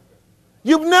strength.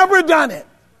 You've never done it.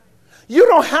 You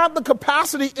don't have the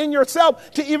capacity in yourself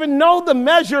to even know the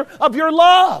measure of your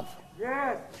love.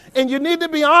 Yes. And you need to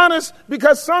be honest,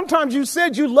 because sometimes you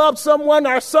said you loved someone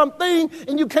or something,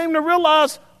 and you came to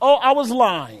realize, Oh, I was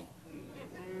lying.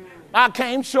 I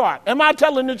came short. Am I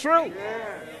telling the truth?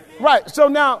 Right. So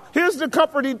now here's the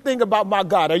comforting thing about my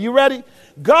God. Are you ready?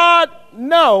 God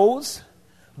knows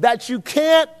that you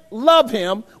can't love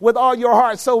him with all your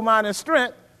heart, soul, mind, and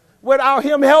strength without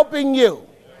him helping you.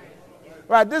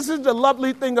 Right. This is the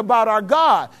lovely thing about our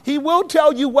God. He will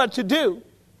tell you what to do,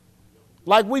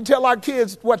 like we tell our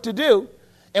kids what to do.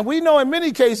 And we know in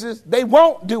many cases they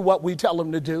won't do what we tell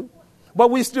them to do,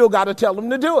 but we still got to tell them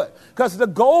to do it. Because the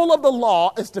goal of the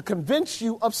law is to convince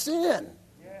you of sin.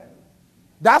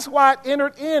 That's why it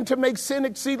entered in to make sin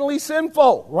exceedingly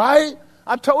sinful, right?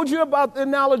 I told you about the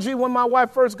analogy when my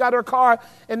wife first got her car,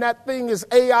 and that thing is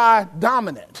AI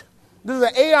dominant. This is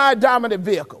an AI dominant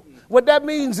vehicle. What that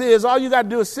means is all you got to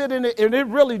do is sit in it, and it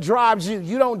really drives you.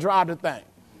 You don't drive the thing.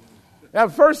 Now,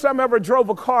 the first time I ever drove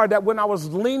a car that when I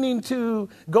was leaning to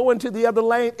go into the other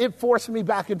lane, it forced me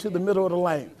back into the middle of the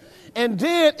lane. And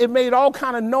then it made all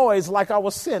kind of noise like I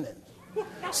was sinning.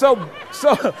 So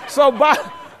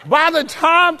by the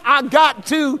time I got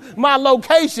to my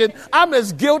location, I'm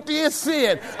as guilty as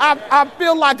sin. I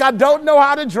feel like I don't know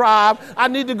how to drive. I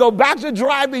need to go back to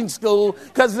driving school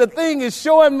because the thing is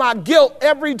showing my guilt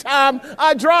every time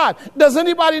I drive. Does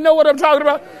anybody know what I'm talking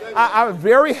about? I was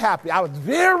very happy. A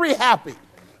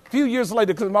few years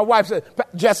later, because my wife said,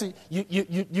 Jesse, do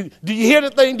you hear the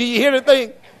thing? Do you hear the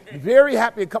thing? Very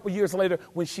happy a couple years later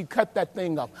when she cut that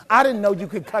thing off. I didn't know you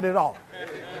could cut it off.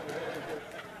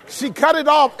 She cut it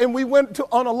off and we went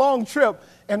on a long trip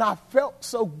and I felt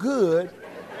so good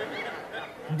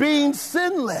being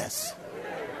sinless.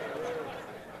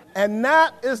 And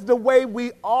that is the way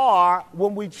we are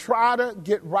when we try to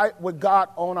get right with God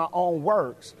on our own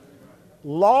works.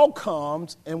 Law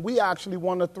comes and we actually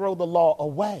want to throw the law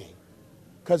away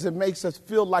because it makes us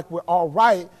feel like we're all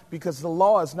right because the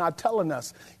law is not telling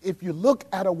us if you look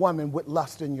at a woman with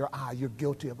lust in your eye, you're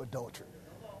guilty of adultery.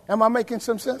 Am I making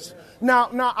some sense? Now,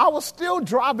 I was still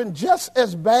driving just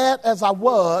as bad as I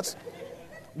was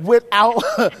without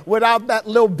that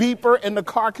little beeper in the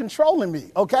car controlling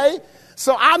me, okay?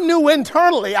 So I knew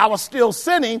internally I was still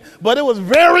sinning, but it was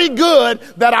very good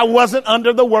that I wasn't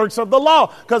under the works of the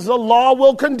law because the law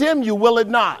will condemn you, will it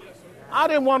not? I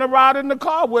didn't want to ride in the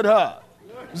car with her.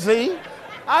 See?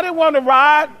 I didn't want to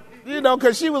ride.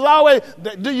 Because she was always,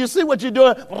 do you see what you're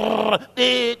doing?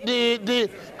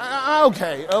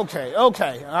 Okay.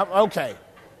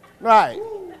 Right.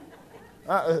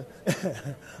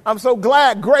 I'm so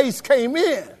glad grace came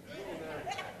in.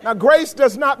 Now, grace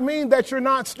does not mean that you're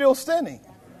not still sinning.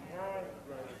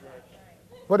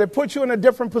 But it puts you in a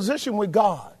different position with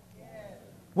God,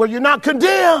 where you're not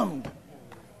condemned.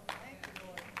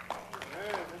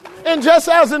 And just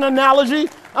as an analogy,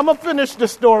 I'm going to finish the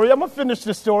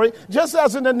story. Just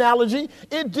as an analogy,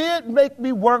 it did make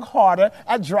me work harder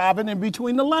at driving in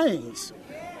between the lanes.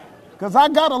 Because I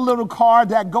got a little car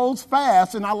that goes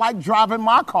fast, and I like driving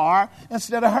my car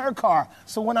instead of her car.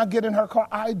 So when I get in her car,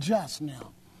 I adjust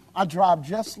now. I drive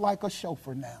just like a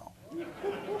chauffeur now.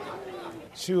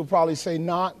 She will probably say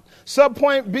not.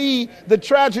 Subpoint B, the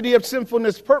tragedy of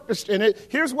sinfulness purposed in it.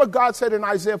 Here's what God said in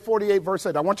Isaiah 48, verse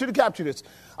 8. I want you to capture this.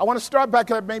 I want to start back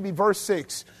at maybe verse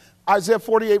 6. Isaiah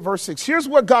 48, verse 6. Here's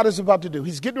what God is about to do.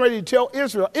 He's getting ready to tell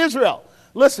Israel,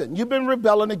 listen, you've been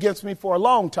rebelling against me for a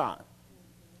long time.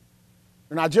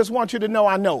 And I just want you to know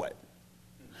I know it.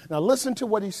 Now listen to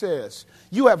what he says.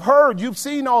 You have heard, you've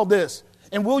seen all this.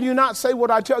 And will you not say what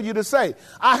I tell you to say?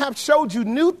 I have showed you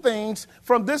new things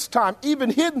from this time, even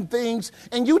hidden things,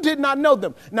 and you did not know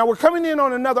them. Now we're coming in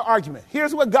on another argument.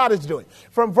 Here's what God is doing.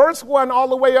 From verse 1 all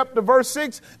the way up to verse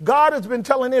 6, God has been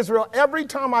telling Israel, every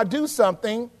time I do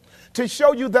something to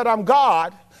show you that I'm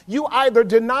God, you either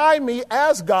deny me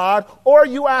as God or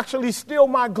you actually steal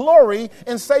my glory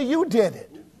and say you did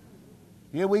it.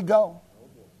 Here we go.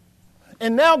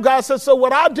 And now God says, so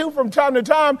what I do from time to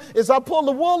time is I pull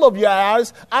the wool over your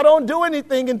eyes. I don't do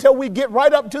anything until we get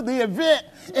right up to the event.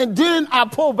 And then I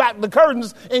pull back the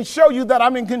curtains and show you that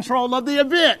I'm in control of the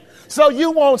event. So you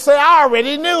won't say, I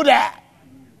already knew that.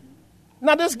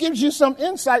 Now this gives you some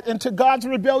insight into God's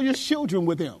rebellious children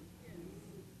with him.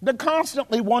 They're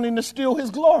constantly wanting to steal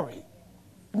his glory.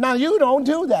 Now you don't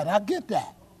do that. I get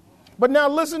that. But now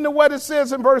listen to what it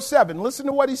says in verse 7. Listen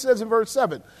to what he says in verse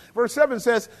 7. Verse 7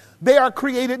 says, they are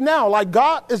created now. Like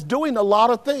God is doing a lot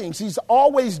of things. He's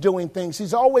always doing things.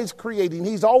 He's always creating.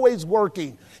 He's always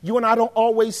working. You and I don't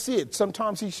always see it.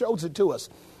 Sometimes he shows it to us.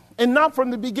 And not from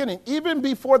the beginning, even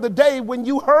before the day when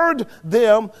you heard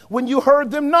them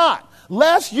not.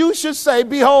 Lest you should say,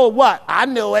 behold, what? I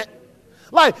knew it.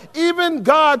 Like even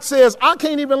God says, I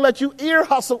can't even let you ear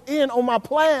hustle in on my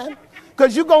plan.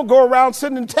 because you're going to go around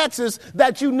sending texts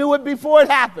that you knew it before it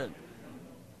happened.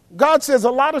 God says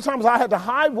a lot of times I had to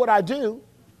hide what I do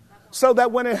so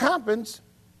that when it happens,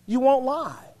 you won't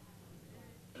lie.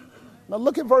 Now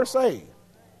look at verse 8.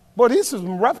 Boy, these are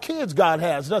some rough kids God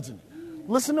has, doesn't he?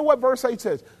 Listen to what verse 8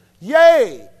 says.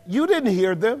 Yea, you didn't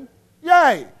hear them.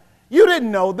 Yea, you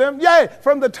didn't know them. Yea,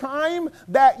 from the time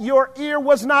that your ear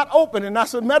was not open. And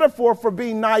that's a metaphor for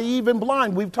being naive and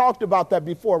blind. We've talked about that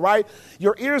before, right?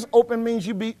 Your ears open means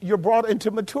you're brought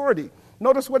into maturity.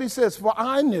 Notice what he says. For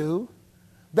I knew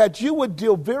that you would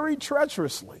deal very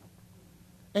treacherously,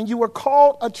 and you were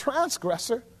called a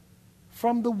transgressor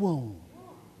from the womb.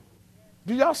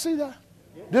 Do y'all see that?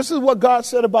 This is what God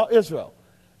said about Israel.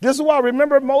 This is why,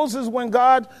 remember Moses, when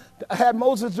God had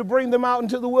Moses to bring them out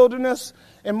into the wilderness?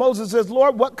 And Moses says,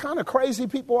 Lord, what kind of crazy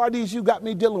people are these you got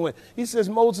me dealing with? He says,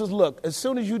 Moses, look, as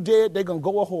soon as you dead, they're going to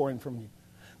go a-whoring from you.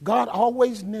 God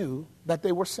always knew that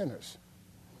they were sinners.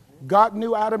 God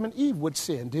knew Adam and Eve would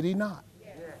sin, did he not?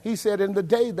 He said, in the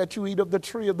day that you eat of the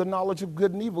tree of the knowledge of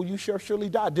good and evil, you shall surely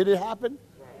die. Did it happen?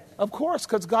 Of course,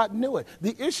 because God knew it.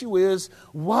 The issue is,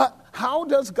 how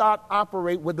does God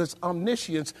operate with his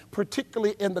omniscience,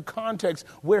 particularly in the context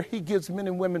where he gives men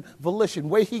and women volition,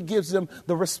 where he gives them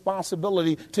the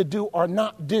responsibility to do or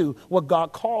not do what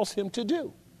God calls him to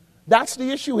do? That's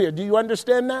the issue here. Do you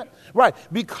understand that? Right.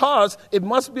 Because it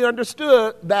must be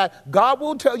understood that God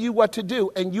will tell you what to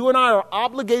do, and you and I are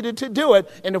obligated to do it.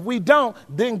 And if we don't,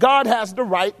 then God has the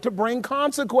right to bring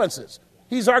consequences.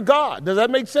 He's our God. Does that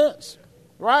make sense?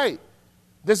 Right.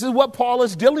 This is what Paul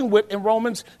is dealing with in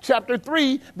Romans chapter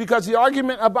 3, because the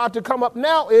argument about to come up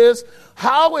now is,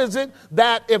 how is it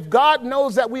that if God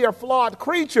knows that we are flawed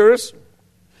creatures,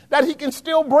 that he can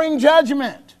still bring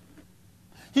judgment?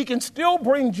 He can still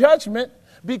bring judgment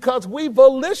because we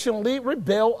volitionally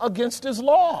rebel against his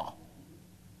law.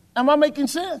 Am I making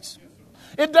sense?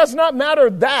 It does not matter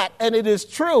that, and it is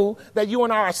true that you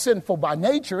and I are sinful by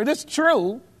nature. It is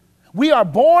true. We are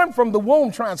born from the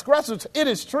womb transgressors. It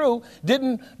is true.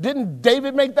 Didn't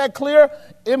David make that clear?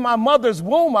 In my mother's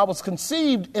womb, I was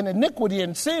conceived in iniquity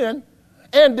and sin.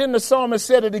 And then the psalmist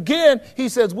said it again. He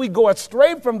says, we go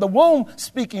astray from the womb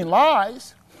speaking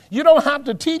lies. You don't have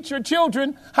to teach your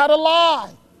children how to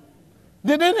lie.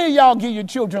 Did any of y'all give your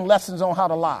children lessons on how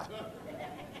to lie?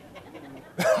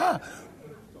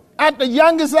 At the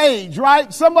youngest age,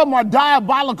 right? Some of them are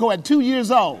diabolical at 2 years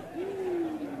old.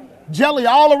 Jelly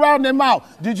all around their mouth.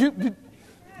 Did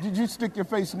you stick your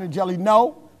face in the jelly?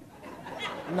 No.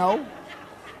 No.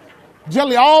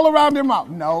 Jelly all around their mouth?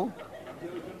 No.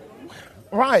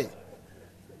 Right.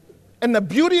 And the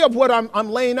beauty of what I'm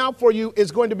laying out for you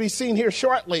is going to be seen here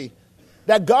shortly,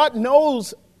 that God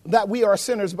knows that we are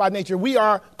sinners by nature. We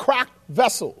are cracked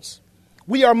vessels.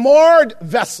 We are marred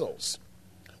vessels.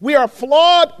 We are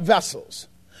flawed vessels.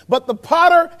 But the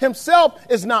potter himself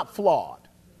is not flawed.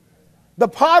 The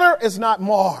potter is not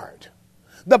marred.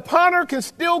 The potter can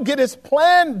still get his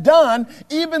plan done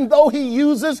even though he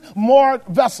uses marred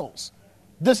vessels.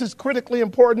 This is critically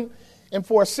important. And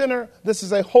for a sinner, this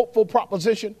is a hopeful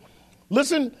proposition.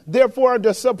 Listen, therefore, to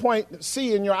subpoint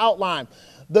C in your outline.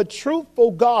 The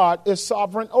truthful God is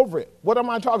sovereign over it. What am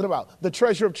I talking about? The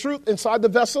treasure of truth inside the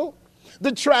vessel.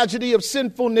 The tragedy of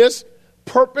sinfulness,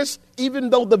 purpose, even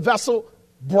though the vessel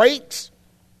breaks.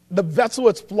 The vessel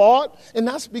is flawed, and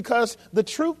that's because the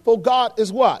truthful God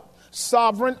is what?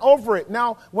 Sovereign over it.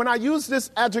 Now, when I use this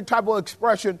adjectival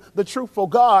expression, the truthful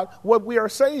God, what we are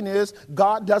saying is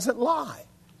God doesn't lie.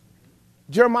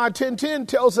 Jeremiah 10:10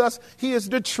 tells us he is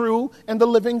the true and the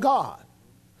living God.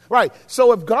 Right.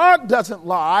 So if God doesn't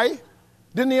lie,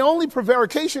 then the only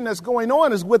prevarication that's going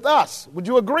on is with us. Would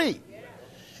you agree?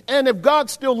 And if God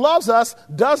still loves us,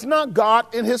 does not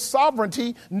God in his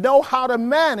sovereignty know how to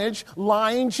manage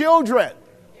lying children?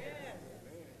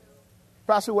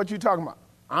 Pastor, what you talking about?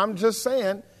 I'm just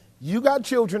saying, you got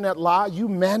children that lie, you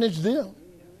manage them.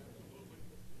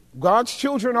 God's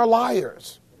children are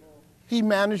liars. He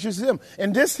manages them.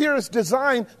 And this here is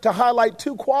designed to highlight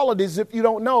two qualities, if you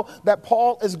don't know, that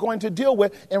Paul is going to deal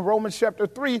with in Romans chapter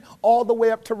 3 all the way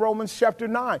up to Romans chapter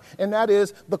 9. And that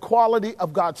is the quality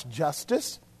of God's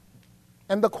justice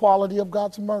and the quality of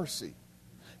God's mercy.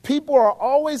 People are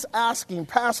always asking,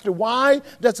 Pastor, why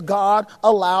does God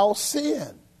allow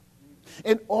sin?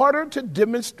 In order to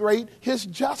demonstrate his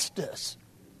justice.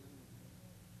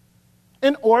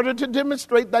 In order to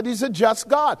demonstrate that he's a just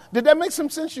God. Did that make some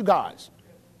sense, you guys?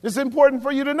 It's important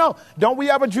for you to know. Don't we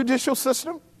have a judicial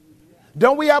system?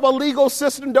 Don't we have a legal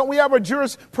system? Don't we have a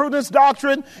jurisprudence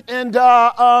doctrine and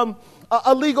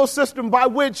a legal system by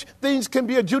which things can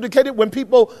be adjudicated when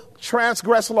people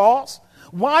transgress laws?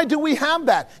 Why do we have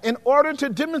that? In order to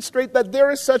demonstrate that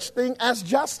there is such thing as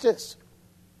justice.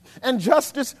 And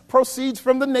justice proceeds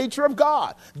from the nature of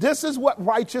God. This is what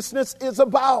righteousness is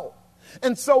about.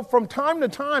 And so from time to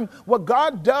time, what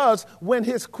God does when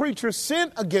his creatures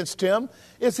sin against him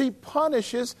is he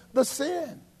punishes the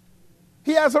sin.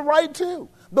 He has a right to.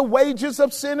 The wages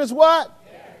of sin is what?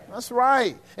 That's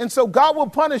right. And so God will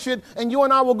punish it, and you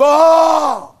and I will go,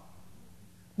 oh!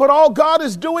 But all God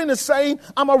is doing is saying,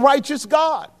 I'm a righteous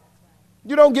God.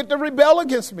 You don't get to rebel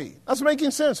against me. That's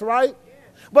making sense, right?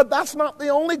 But that's not the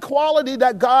only quality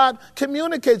that God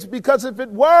communicates, because if it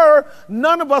were,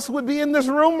 none of us would be in this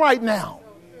room right now.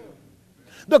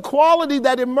 The quality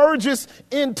that emerges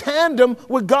in tandem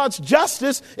with God's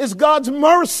justice is God's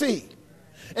mercy.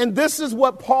 And this is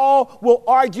what Paul will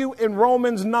argue in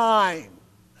Romans 9.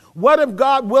 What if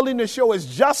God willing to show his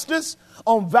justice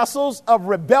on vessels of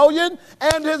rebellion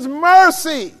and his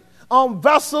mercy on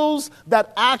vessels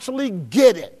that actually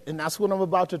get it? And that's what I'm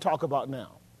about to talk about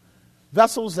now.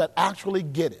 Vessels that actually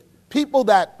get it. People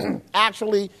that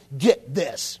actually get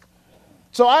this.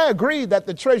 So I agree that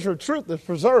the treasure of truth is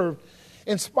preserved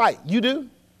in spite. You do?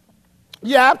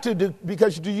 You have to do,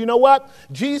 because do you know what?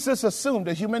 Jesus assumed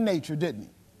a human nature, didn't he?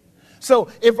 So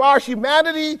if our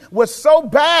humanity was so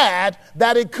bad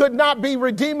that it could not be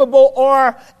redeemable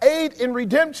or aid in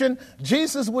redemption,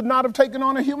 Jesus would not have taken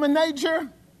on a human nature.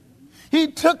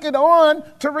 He took it on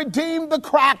to redeem the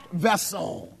cracked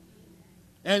vessel.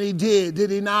 And he did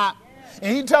he not?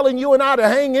 And he's telling you and I to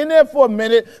hang in there for a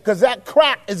minute, because that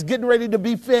crack is getting ready to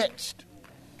be fixed.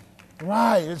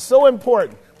 Right, it's so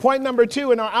important. Point number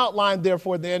 2 in our outline,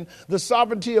 therefore, then, the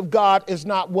sovereignty of God is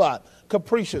not what?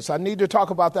 Capricious. I need to talk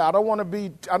about that. I don't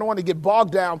want to get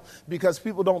bogged down, because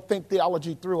people don't think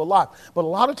theology through a lot. But a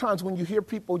lot of times when you hear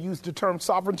people use the term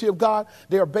sovereignty of God,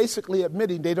 they are basically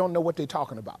admitting they don't know what they're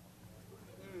talking about.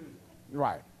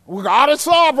 Right. Well, God is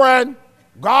sovereign.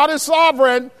 God is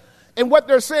sovereign. And what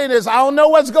they're saying is, I don't know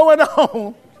what's going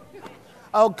on.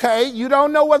 Okay, you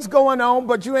don't know what's going on,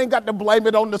 but you ain't got to blame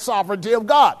it on the sovereignty of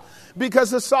God. Because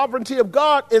the sovereignty of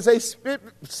God is a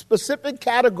specific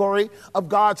category of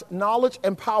God's knowledge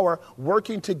and power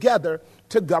working together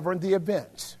to govern the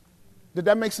events. Did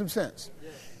that make some sense?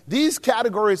 Yes. These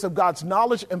categories of God's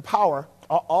knowledge and power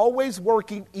are always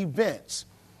working events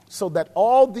so that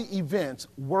all the events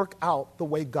work out the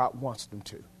way God wants them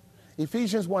to.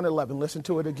 Ephesians 1:11, listen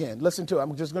to it again. Listen to it.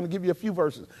 I'm just going to give you a few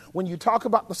verses. When you talk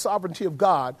about the sovereignty of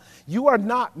God, you are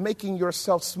not making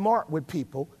yourself smart with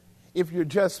people if you're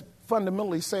just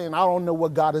fundamentally saying, I don't know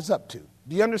what God is up to.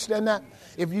 Do you understand that?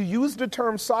 If you use the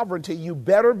term sovereignty, you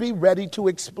better be ready to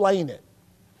explain it.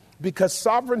 Because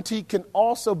sovereignty can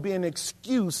also be an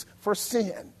excuse for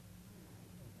sin.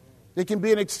 It can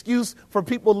be an excuse for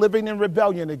people living in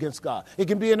rebellion against God. It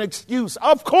can be an excuse.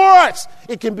 Of course,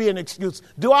 it can be an excuse.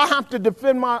 Do I have to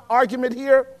defend my argument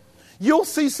here? You'll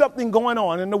see something going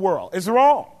on in the world. It's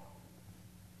wrong.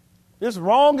 It's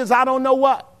wrong as I don't know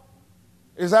what.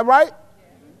 Is that right?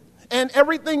 And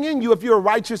everything in you, if you're a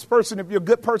righteous person, if you're a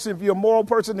good person, if you're a moral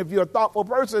person, if you're a thoughtful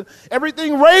person,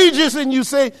 everything rages in you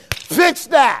say, fix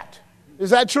that.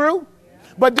 Is that true?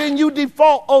 But then you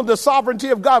default on the sovereignty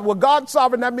of God. Well, God's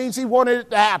sovereign, that means he wanted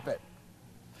it to happen.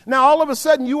 Now, all of a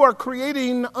sudden, you are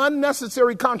creating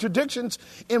unnecessary contradictions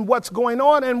in what's going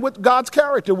on and with God's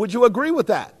character. Would you agree with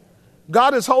that?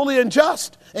 God is holy and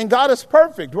just, and God is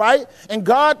perfect, right? And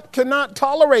God cannot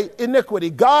tolerate iniquity.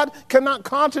 God cannot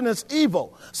countenance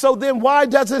evil. So then why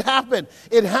does it happen?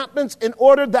 It happens in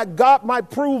order that God might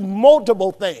prove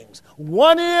multiple things.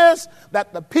 One is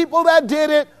that the people that did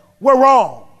it were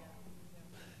wrong.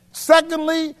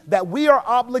 Secondly, that we are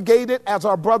obligated as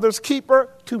our brother's keeper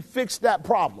to fix that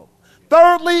problem.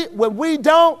 Thirdly, when we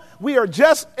don't, we are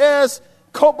just as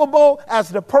culpable as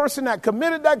the person that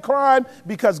committed that crime,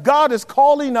 because God is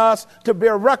calling us to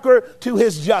bear record to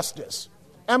his justice.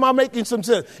 Am I making some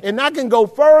sense? And I can go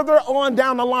further on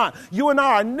down the line. You and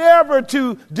I are never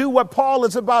to do what Paul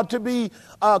is about to be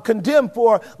condemned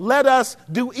for. Let us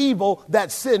do evil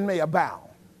that sin may abound.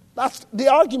 That's the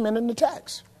argument in the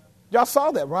text. Y'all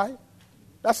saw that, right?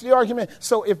 That's the argument.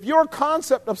 So if your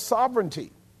concept of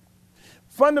sovereignty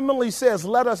fundamentally says,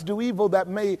 let us do evil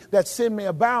that sin may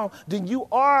abound, then you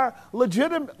are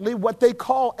legitimately what they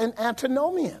call an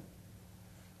antinomian.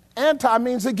 Anti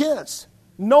means against.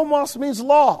 Nomos means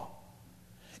law.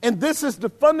 And this is the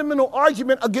fundamental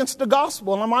argument against the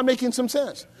gospel. Am I making some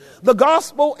sense? The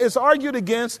gospel is argued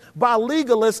against by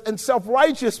legalists and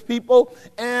self-righteous people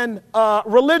and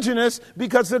religionists,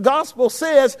 because the gospel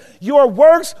says your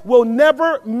works will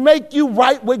never make you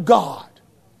right with God.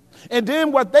 And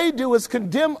then what they do is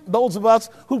condemn those of us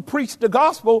who preach the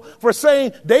gospel for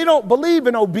saying they don't believe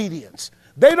in obedience.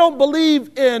 They don't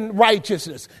believe in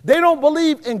righteousness. They don't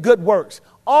believe in good works.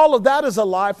 All of that is a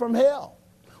lie from hell.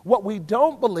 What we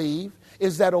don't believe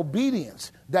is that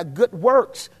obedience, that good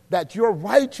works, that your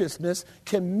righteousness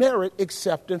can merit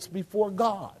acceptance before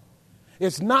God.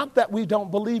 It's not that we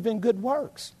don't believe in good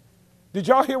works. Did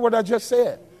y'all hear what I just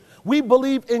said? We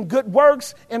believe in good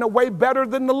works in a way better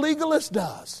than the legalist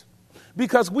does,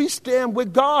 because we stand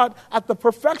with God at the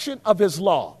perfection of his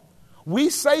law. We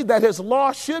say that his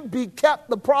law should be kept.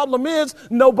 The problem is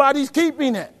nobody's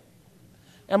keeping it.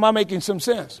 Am I making some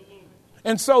sense?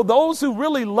 And so those who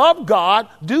really love God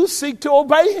do seek to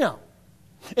obey him.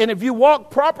 And if you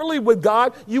walk properly with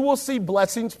God, you will see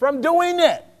blessings from doing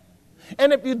it.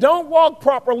 And if you don't walk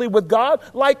properly with God,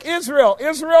 like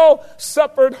Israel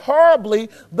suffered horribly.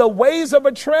 The ways of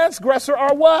a transgressor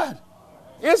are what?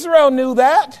 Israel knew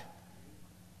that.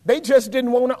 They just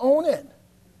didn't want to own it.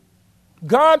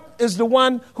 God is the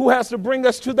one who has to bring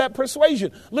us to that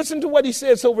persuasion. Listen to what he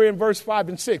says over in verse 5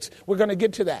 and 6. We're going to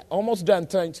get to that. Almost done,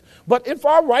 thanks. But if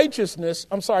our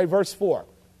verse 4.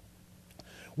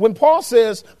 When Paul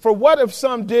says, for what if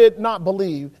some did not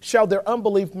believe, shall their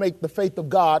unbelief make the faith of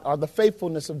God or the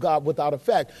faithfulness of God without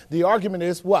effect? The argument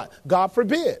is what? God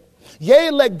forbid. Yea,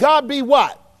 let God be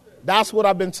what? That's what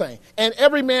I've been saying. And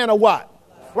every man a what?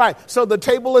 Right. So the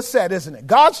table is set, isn't it?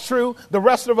 God's true. The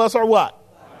rest of us are what?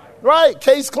 Right.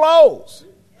 Case closed.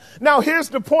 Now, here's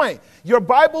the point. Your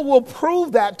Bible will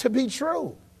prove that to be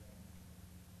true.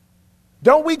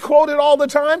 Don't we quote it all the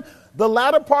time? The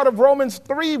latter part of Romans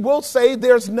 3 will say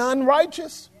there's none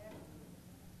righteous.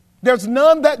 There's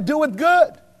none that doeth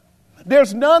good.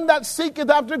 There's none that seeketh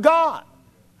after God.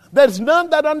 There's none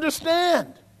that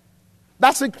understand.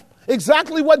 That's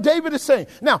exactly what David is saying.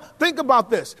 Now, think about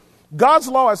this. God's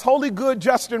law is holy, good,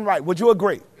 just, and right. Would you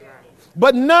agree?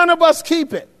 But none of us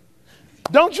keep it.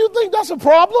 Don't you think that's a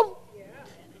problem?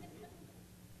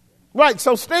 Right,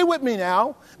 so stay with me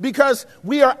now, because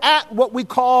we are at what we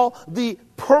call the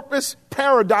purpose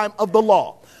paradigm of the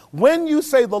law. When you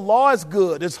say the law is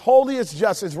good, it's holy, it's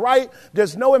just, it's right,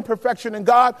 there's no imperfection in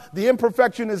God, the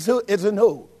imperfection is in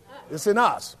who? It's in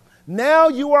us. Now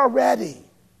you are ready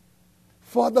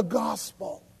for the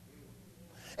gospel.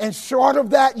 And short of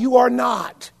that, you are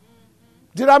not.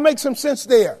 Did I make some sense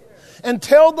there?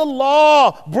 Until the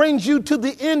law brings you to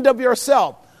the end of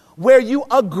yourself, where you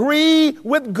agree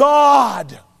with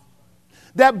God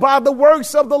that by the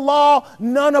works of the law,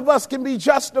 none of us can be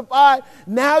justified.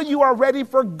 Now you are ready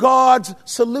for God's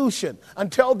solution.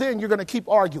 Until then, you're going to keep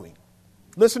arguing.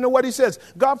 Listen to what he says.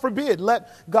 God forbid,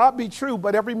 let God be true,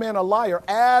 but every man a liar,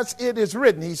 as it is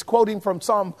written. He's quoting from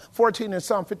Psalm 14 and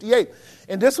Psalm 58.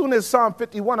 And this one is Psalm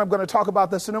 51. I'm going to talk about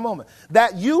this in a moment.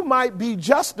 That you might be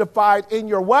justified in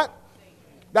your what?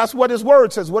 That's what his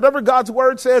word says. Whatever God's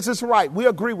word says is right. We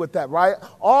agree with that, right?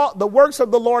 All the works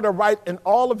of the Lord are right, and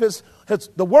all of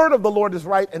the word of the Lord is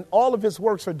right, and all of his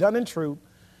works are done in truth.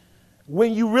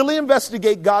 When you really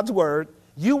investigate God's word,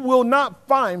 you will not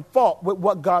find fault with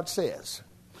what God says.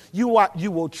 You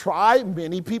will try.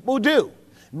 Many people do.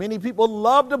 Many people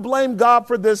love to blame God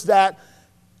for this, that,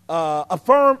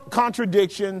 affirm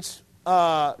contradictions,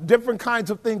 different kinds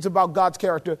of things about God's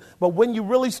character. But when you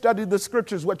really study the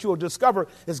scriptures, what you will discover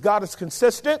is God is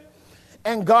consistent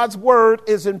and God's word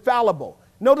is infallible.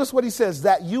 Notice what he says,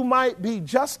 that you might be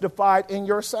justified in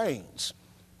your sayings.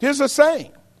 Here's a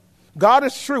saying. God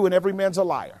is true and every man's a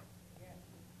liar.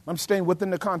 I'm staying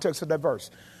within the context of that verse.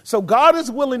 So God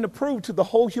is willing to prove to the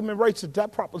whole human race that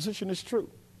that proposition is true.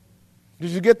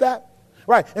 Did you get that?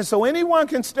 Right. And so anyone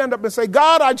can stand up and say,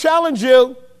 God, I challenge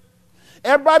you.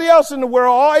 Everybody else in the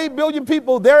world, all 8 billion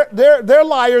people, they're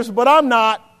liars, but I'm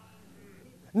not.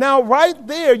 Now, right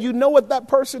there, you know what that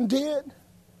person did?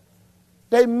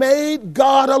 They made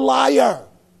God a liar.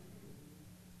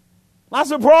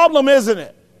 That's a problem, isn't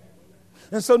it?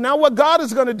 And so now what God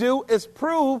is going to do is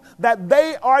prove that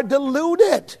they are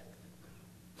deluded.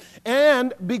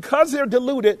 And because they're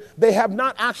deluded, they have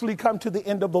not actually come to the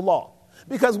end of the law.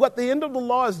 Because what the end of the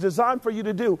law is designed for you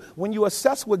to do, when you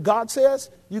assess what God says,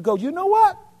 you go, you know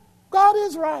what? God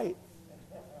is right.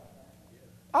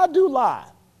 I do lie.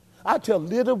 I tell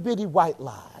little bitty white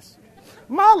lies.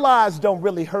 My lies don't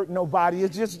really hurt nobody.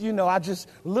 It's just,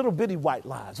 little bitty white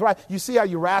lies, right? You see how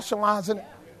you're rationalizing it?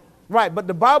 Right, but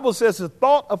the Bible says the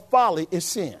thought of folly is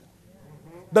sin.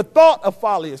 The thought of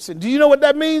folly is sin. Do you know what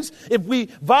that means? If we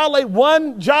violate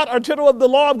one jot or tittle of the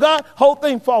law of God, whole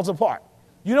thing falls apart.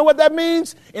 You know what that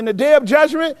means? In the day of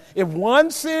judgment, if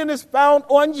one sin is found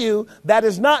on you that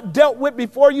is not dealt with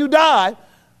before you die,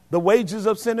 the wages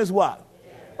of sin is what?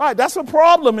 Right, that's a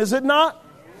problem, is it not?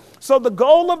 So the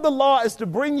goal of the law is to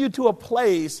bring you to a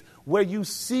place where you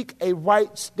seek a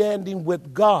right standing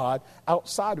with God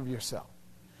outside of yourself.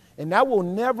 And that will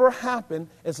never happen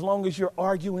as long as you're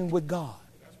arguing with God.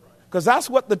 Because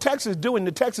that's what the text is doing.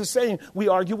 The text is saying we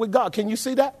argue with God. Can you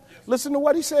see that? Listen to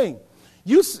what he's saying.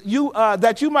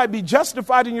 That you might be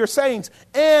justified in your sayings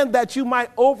and that you might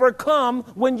overcome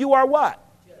when you are what?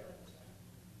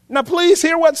 Now, please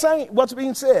hear what's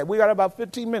being said. We got about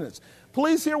 15 minutes.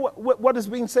 Please hear what is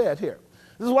being said here.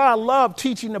 This is why I love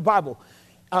teaching the Bible.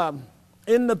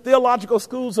 In the theological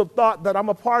schools of thought that I'm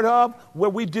a part of, where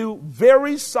we do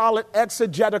very solid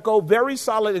exegetical, very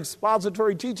solid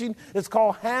expository teaching, it's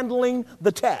called handling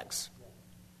the text.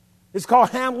 It's called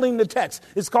handling the text.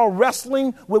 It's called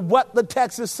wrestling with what the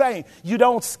text is saying. You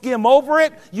don't skim over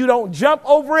it. You don't jump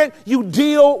over it. You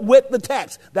deal with the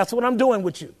text. That's what I'm doing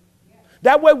with you.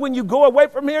 That way, when you go away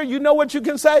from here, you know what you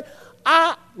can say?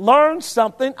 I learned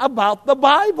something about the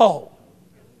Bible.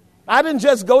 I didn't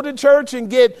just go to church and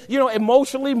get,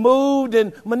 emotionally moved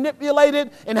and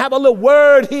manipulated and have a little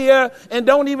word here and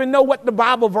don't even know what the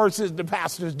Bible verse is the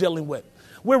pastor's dealing with.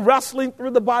 We're wrestling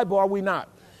through the Bible, are we not?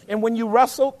 And when you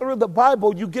wrestle through the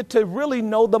Bible, you get to really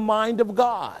know the mind of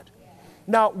God.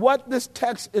 Now, what this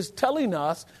text is telling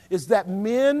us is that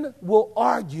men will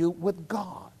argue with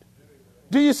God.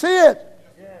 Do you see it?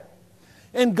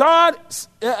 And God,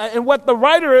 and what the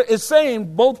writer is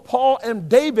saying, both Paul and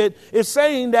David is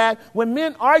saying that when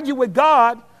men argue with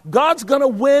God, God's going to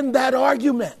win that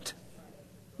argument.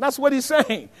 That's what he's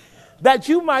saying. That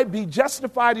you might be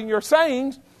justified in your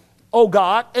sayings, O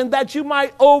God, and that you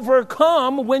might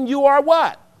overcome when you are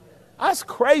what? That's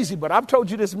crazy, but I've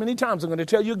told you this many times. I'm going to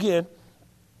tell you again.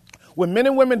 When men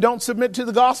and women don't submit to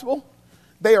the gospel,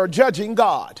 they are judging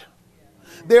God.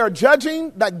 They are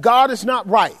judging that God is not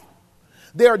right.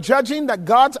 They are judging that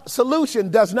God's solution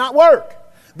does not work.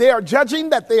 They are judging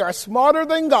that they are smarter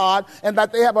than God and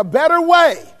that they have a better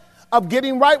way of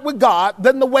getting right with God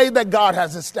than the way that God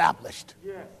has established.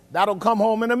 Yes. That'll come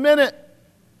home in a minute.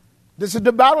 This is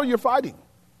the battle you're fighting.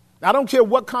 I don't care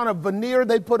what kind of veneer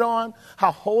they put on,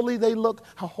 how holy they look,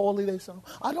 how holy they sound.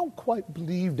 I don't quite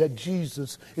believe that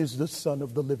Jesus is the Son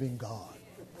of the living God.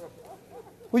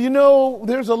 Well,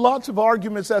 there's lots of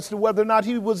arguments as to whether or not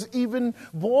he was even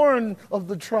born of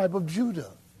the tribe of Judah.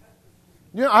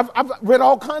 I've read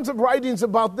all kinds of writings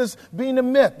about this being a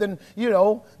myth. And, there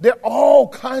are all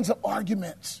kinds of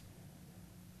arguments.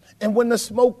 And when the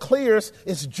smoke clears,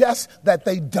 it's just that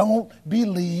they don't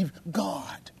believe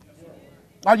God.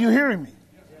 Are you hearing me?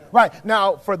 Right.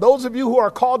 Now, for those of you who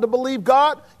are called to believe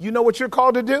God, you know what you're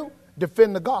called to do?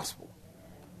 Defend the gospel.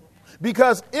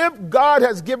 Because if God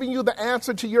has given you the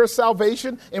answer to your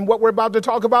salvation and what we're about to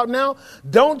talk about now,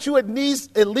 don't you at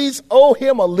least owe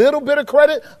him a little bit of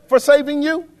credit for saving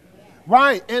you?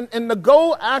 Right. And the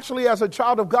goal actually as a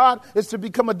child of God is to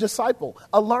become a disciple,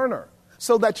 a learner,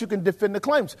 so that you can defend the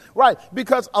claims. Right.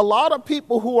 Because a lot of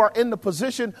people who are in the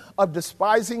position of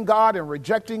despising God and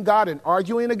rejecting God and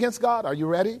arguing against God, are you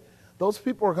ready? Those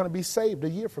people are going to be saved a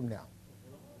year from now.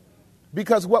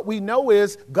 Because what we know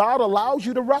is God allows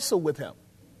you to wrestle with him.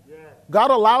 God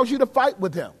allows you to fight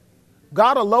with him.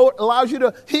 God allows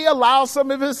he allows some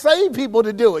of his saved people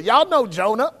to do it. Y'all know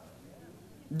Jonah.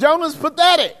 Jonah's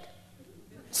pathetic.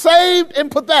 Saved and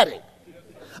pathetic.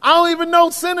 I don't even know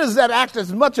sinners that act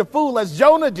as much a fool as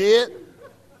Jonah did.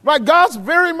 Right? God's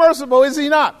very merciful, is he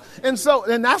not? And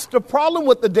that's the problem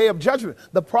with the day of judgment.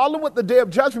 The problem with the day of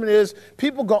judgment is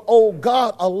people go, owe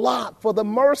God a lot for the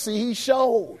mercy he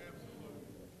showed.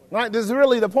 Right? This is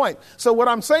really the point. So what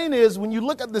I'm saying is when you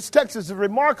look at this text, it's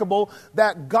remarkable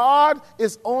that God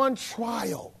is on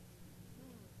trial.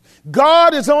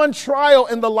 God is on trial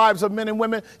in the lives of men and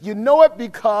women. You know it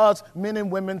because men and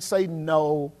women say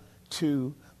no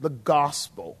to the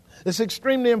gospel. It's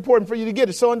extremely important for you to get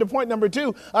it. So into point number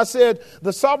 2, I said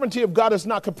the sovereignty of God is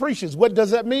not capricious. What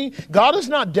does that mean? God is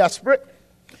not desperate.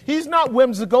 He's not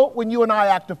whimsical when you and I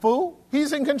act a fool.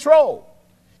 He's in control.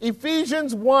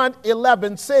 Ephesians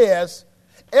 1:11 says,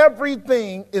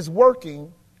 everything is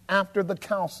working after the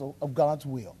counsel of God's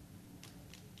will.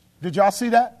 Did y'all see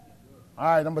that? All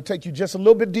right, I'm going to take you just a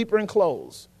little bit deeper and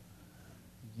close.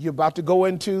 You're about to go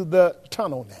into the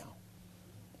tunnel now.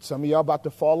 Some of y'all about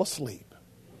to fall asleep.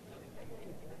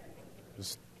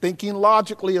 Just thinking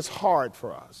logically is hard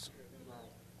for us.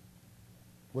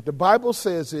 What the Bible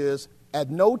says is, at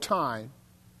no time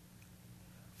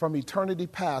from eternity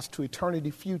past to eternity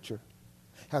future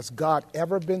has God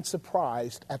ever been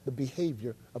surprised at the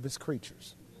behavior of his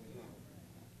creatures.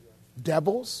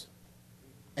 Devils,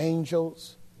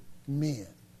 angels, men.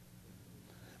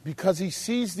 Because he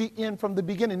sees the end from the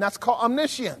beginning. That's called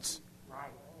omniscience.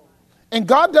 And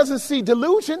God doesn't see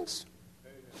delusions.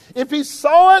 If he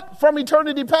saw it from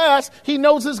eternity past, he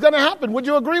knows it's going to happen. Would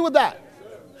you agree with that?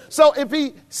 So if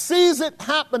he sees it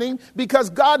happening because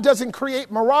God doesn't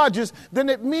create mirages, then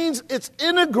it means it's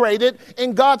integrated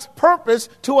in God's purpose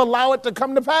to allow it to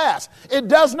come to pass. It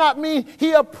does not mean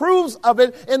he approves of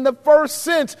it in the first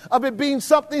sense of it being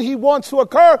something he wants to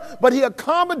occur, but he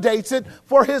accommodates it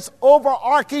for his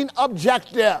overarching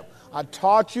objective. I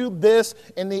taught you this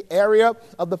in the area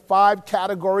of the 5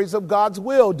 categories of God's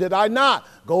will, did I not?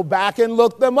 Go back and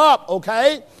look them up,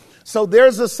 okay? So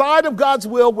there's a side of God's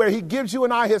will where he gives you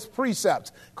and I his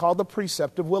precepts, called the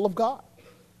preceptive will of God.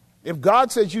 If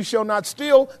God says you shall not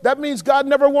steal, that means God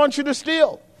never wants you to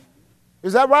steal.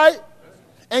 Is that right?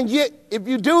 And yet, if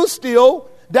you do steal,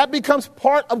 that becomes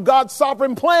part of God's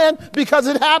sovereign plan because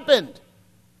it happened.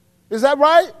 Is that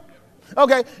right?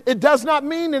 Okay, it does not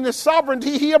mean in his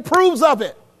sovereignty he approves of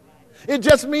it. It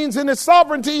just means in his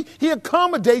sovereignty he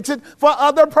accommodates it for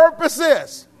other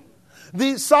purposes.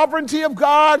 The sovereignty of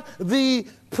God, the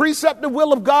preceptive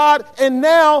will of God, and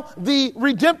now the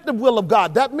redemptive will of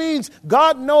God. That means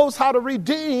God knows how to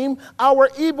redeem our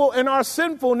evil and our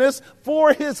sinfulness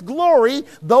for his glory,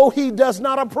 though he does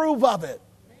not approve of it.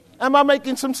 Am I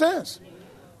making some sense?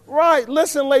 Right.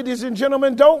 Listen, ladies and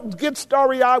gentlemen, don't get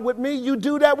starry-eyed with me. You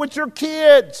do that with your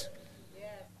kids.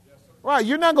 Right.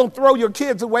 You're not going to throw your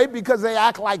kids away because they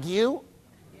act like you.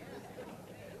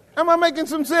 Am I making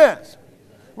some sense?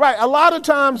 Right. A lot of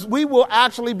times we will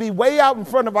actually be way out in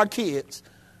front of our kids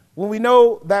when we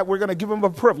know that we're going to give them a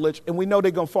privilege and we know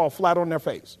they're going to fall flat on their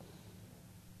face.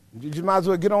 You might as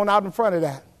well get on out in front of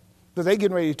that because they're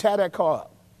getting ready to tear that car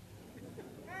up.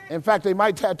 In fact, they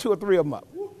might tear 2 or 3 of them up.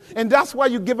 And that's why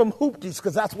you give them hoopties,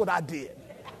 because that's what I did.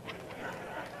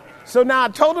 So now I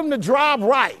told them to drive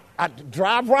right.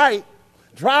 Drive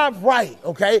right,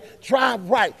 okay? Drive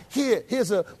right.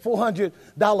 Here's a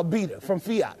 $400 beater from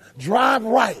Fiat. Drive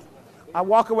right. I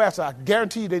walk away, so I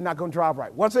guarantee you they're not going to drive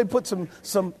right. Once they put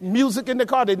some music in the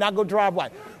car, they're not going to drive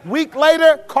right. Week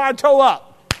later, car tow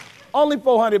up. Only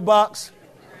 $400.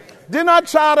 Then I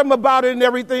chide them about it and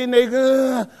everything. They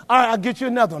go, all right, I'll get you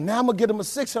another one. Now I'm going to get them a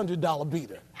 $600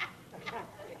 beater.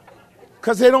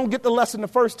 Because they don't get the lesson the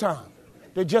first time.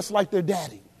 They're just like their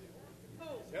daddy.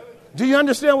 Do you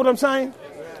understand what I'm saying?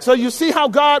 So you see how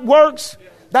God works?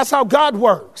 That's how God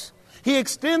works. He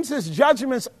extends his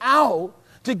judgments out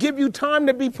to give you time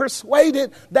to be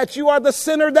persuaded that you are the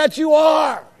sinner that you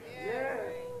are.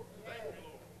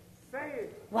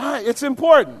 Right, it's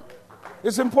important.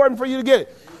 It's important for you to get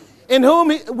it. In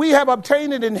whom we have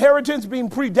obtained an inheritance, being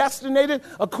predestinated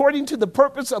according to the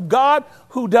purpose of God,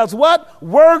 who does what?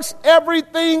 Works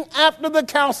everything after the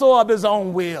counsel of his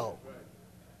own will.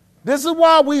 This is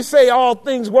why we say all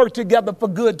things work together for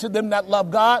good to them that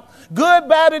love God. Good,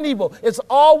 bad, and evil. It's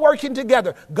all working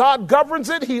together. God governs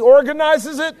it. He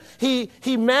organizes it.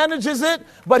 He manages it.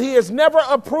 But he is never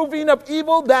approving of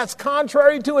evil that's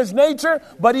contrary to his nature,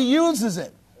 but he uses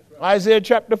it. Isaiah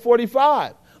chapter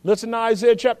 45. Listen to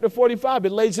Isaiah chapter 45.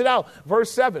 It lays it out.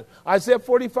 Verse 7. Isaiah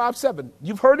 45, 7.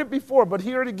 You've heard it before, but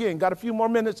hear it again. Got a few more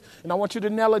minutes, and I want you to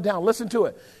nail it down. Listen to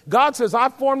it. God says, I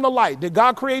formed the light. Did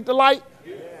God create the light?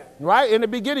 Yeah. Right? In the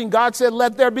beginning, God said,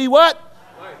 let there be what?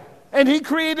 Light. And he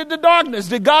created the darkness.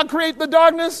 Did God create the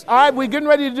darkness? All right, we're getting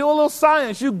ready to do a little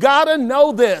science. You got to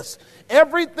know this.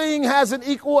 Everything has an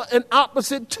equal and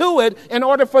opposite to it in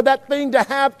order for that thing to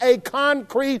have a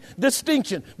concrete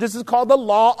distinction. This is called the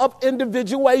law of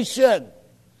individuation.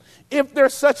 If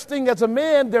there's such thing as a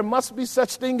man, there must be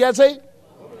such thing as a...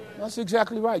 That's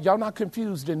exactly right. Y'all not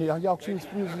confused in here. Y'all confused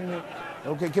in here?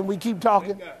 Okay, can we keep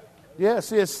talking? Yeah,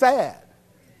 see, it's sad.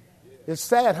 It's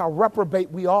sad how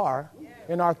reprobate we are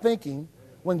in our thinking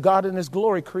when God in his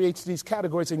glory creates these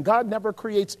categories. And God never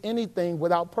creates anything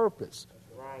without purpose.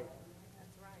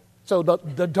 So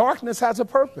the darkness has a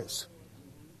purpose.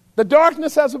 The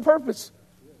darkness has a purpose.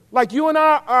 Like you and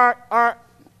I are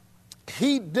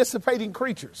heat dissipating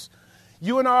creatures.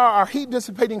 You and I are heat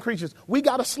dissipating creatures. We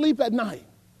got to sleep at night.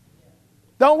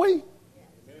 Don't we?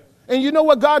 And you know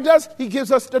what God does? He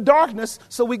gives us the darkness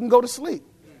so we can go to sleep.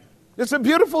 It's a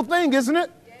beautiful thing, isn't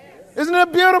it? Isn't it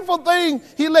a beautiful thing?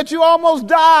 He let you almost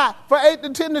die for 8 to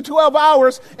 10 to 12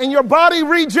 hours and your body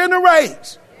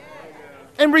regenerates.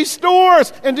 And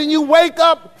restores, and then you wake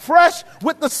up fresh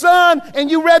with the sun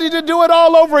and you're ready to do it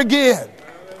all over again.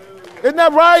 Isn't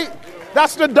that right?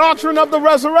 That's the doctrine of the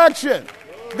resurrection.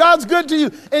 God's good to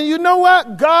you. And you know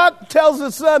what? God tells the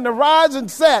sun to rise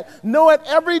and set, knowing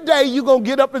every day you're going to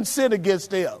get up and sin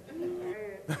against him.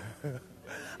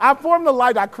 I form the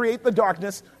light, I create the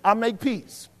darkness, I make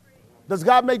peace. Does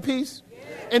God make peace?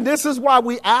 And this is why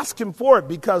we ask him for it,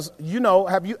 because,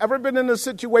 have you ever been in a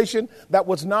situation that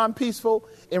was non-peaceful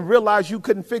and realized you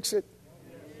couldn't fix it?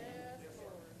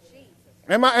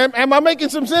 Am I making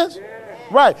some sense?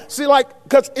 Right. See,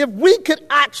 because if we could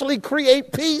actually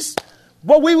create peace,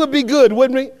 well, we would be good,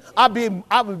 wouldn't we?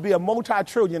 I would be a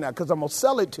multi-trillionaire because I'm going to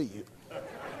sell it to you.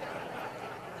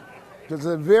 Because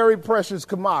it's a very precious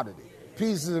commodity.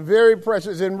 Peace is very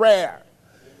precious and rare.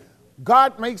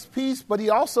 God makes peace, but he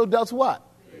also does what?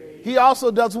 He also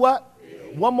does what?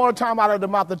 One more time out of the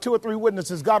mouth of 2 or 3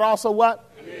 witnesses. God also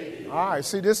what? All right.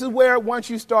 See, this is where once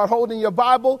you start holding your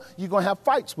Bible, you're going to have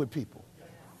fights with people.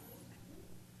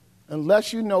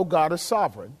 Unless you know God is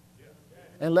sovereign,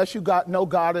 unless you know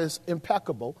God is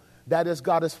impeccable, that is,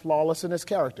 God is flawless in his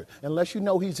character. Unless you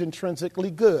know he's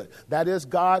intrinsically good, that is,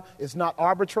 God is not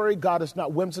arbitrary, God is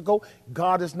not whimsical,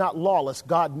 God is not lawless.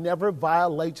 God never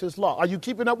violates his law. Are you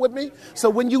keeping up with me?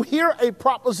 So when you hear a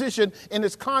proposition in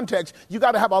its context, you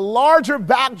got to have a larger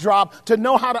backdrop to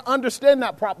know how to understand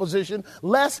that proposition,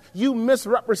 lest you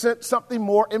misrepresent something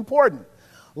more important.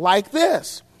 Like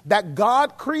this, that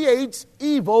God creates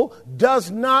evil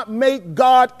does not make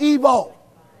God evil.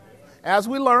 As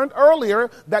we learned earlier,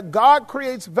 that God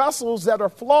creates vessels that are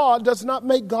flawed does not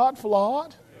make God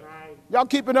flawed. Y'all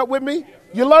keeping up with me?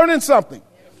 You're learning something.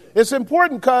 It's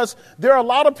important because there are a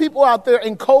lot of people out there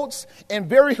in cults and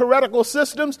very heretical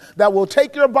systems that will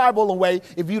take your Bible away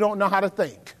if you don't know how to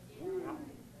think.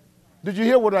 Did you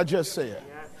hear what I just said?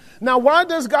 Now, why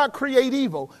does God create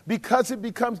evil? Because it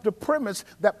becomes the premise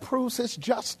that proves his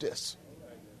justice.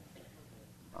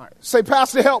 All right. Say,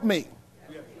 Pastor, help me.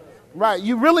 Right,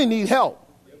 you really need help.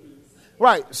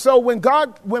 Right, so when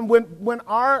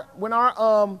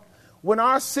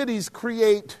our cities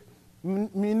create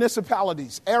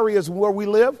municipalities, areas where we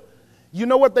live, you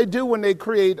know what they do when they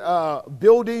create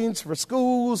buildings for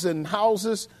schools and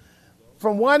houses?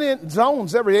 From one end,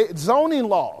 zoning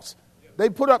laws. They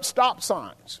put up stop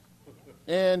signs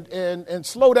and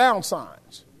slow down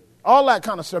signs, all that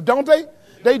kind of stuff, don't they?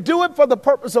 They do it for the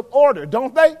purpose of order,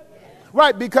 don't they?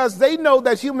 Right, because they know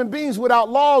that human beings without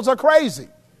laws are crazy.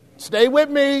 Stay with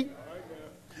me.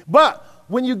 But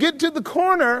when you get to the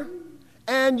corner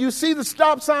and you see the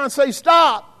stop sign say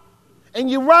stop,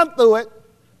 and you run through it,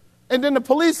 and then the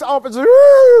police officer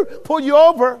pull you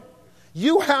over,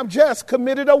 you have just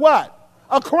committed a what?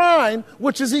 A crime,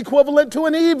 which is equivalent to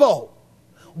an evil.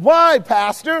 Why,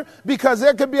 Pastor? Because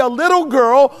there could be a little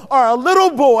girl or a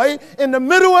little boy in the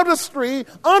middle of the street,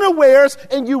 unawares,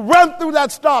 and you run through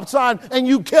that stop sign and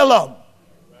you kill them.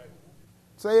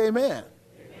 Say amen.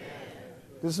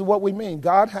 This is what we mean.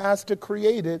 God has to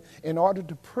create it in order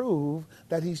to prove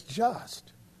that he's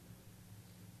just.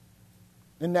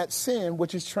 And that sin,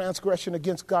 which is transgression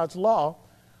against God's law,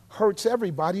 hurts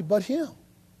everybody but him.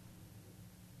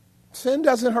 Sin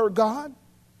doesn't hurt God.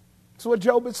 That's what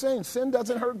Job is saying. Sin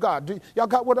doesn't hurt God. Y'all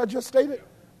got what I just stated?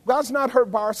 God's not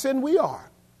hurt by our sin. We are.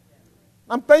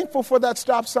 I'm thankful for that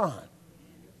stop sign.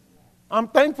 I'm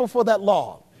thankful for that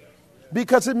law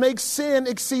because it makes sin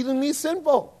exceedingly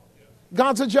sinful.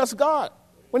 God's a just God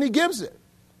when he gives it,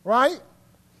 right?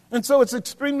 And so it's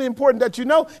extremely important that you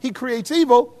know he creates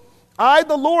evil. I,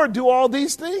 the Lord, do all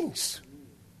these things,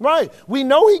 right? We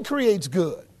know he creates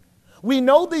good. We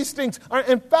know these things.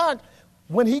 In fact,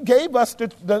 when he gave us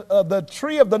the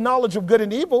tree of the knowledge of good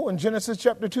and evil in Genesis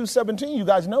chapter 2:17, you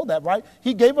guys know that, right?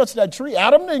 He gave us that tree.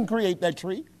 Adam didn't create that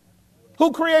tree.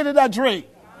 Who created that tree?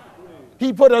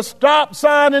 He put a stop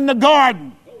sign in the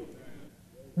garden.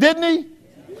 Didn't he?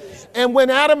 And when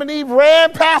Adam and Eve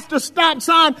ran past the stop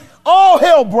sign, all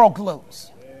hell broke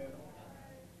loose.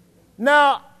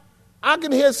 Now, I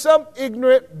can hear some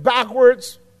ignorant,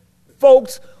 backwards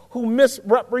folks who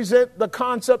misrepresent the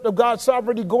concept of God's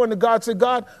sovereignty, going to God and say,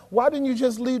 God, why didn't you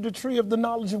just leave the tree of the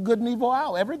knowledge of good and evil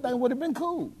out? Everything would have been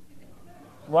cool,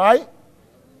 right?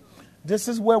 This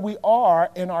is where we are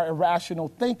in our irrational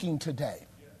thinking today.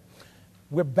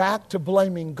 We're back to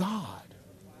blaming God.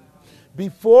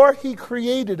 Before he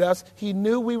created us, he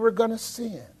knew we were going to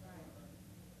sin.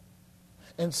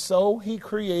 And so he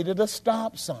created a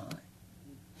stop sign.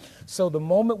 So the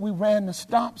moment we ran the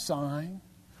stop sign,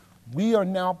 we are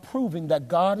now proving that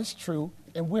God is true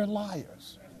and we're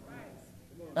liars.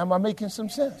 Am I making some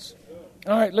sense?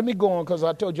 All right, let me go on because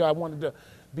I told you I wanted to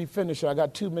be finished. I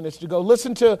got 2 minutes to go.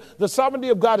 Listen to the sovereignty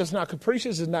of God is not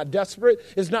capricious, is not desperate,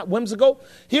 is not whimsical.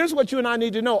 Here's what you and I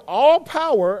need to know. All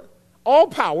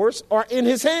powers are in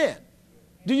his hand.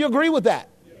 Do you agree with that?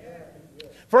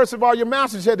 First of all, your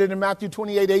master said it in Matthew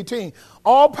 28:18.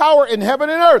 All power in heaven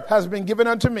and earth has been given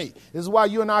unto me. This is why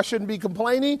you and I shouldn't be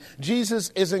complaining.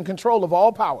 Jesus is in control of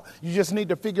all power. You just need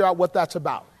to figure out what that's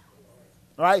about.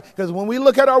 All right? Because when we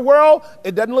look at our world,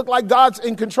 it doesn't look like God's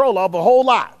in control of a whole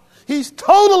lot. He's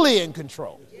totally in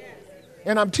control.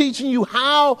 And I'm teaching you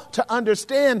how to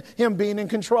understand him being in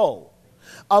control.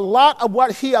 A lot of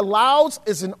what he allows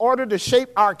is in order to shape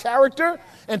our character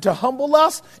and to humble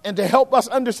us and to help us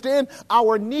understand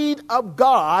our need of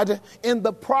God in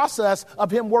the process of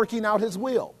him working out his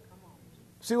will.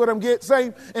 See what I'm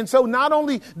saying? And so not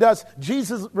only does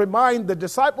Jesus remind the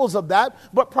disciples of that,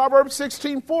 but Proverbs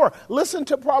 16:4. Listen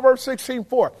to Proverbs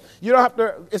 16:4. You don't have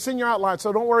to, it's in your outline,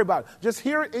 so don't worry about it. Just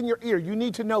hear it in your ear. You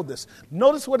need to know this.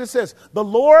 Notice what it says. The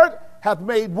Lord hath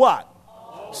made what?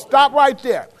 Stop right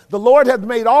there. The Lord hath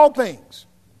made all things.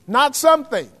 Not some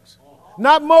things.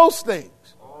 Not most things.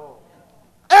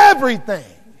 Everything.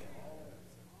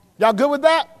 Y'all good with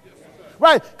that?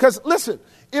 Right. Because listen.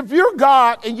 If you're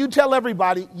God and you tell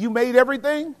everybody you made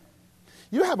everything,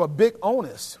 you have a big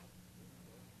onus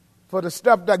for the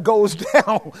stuff that goes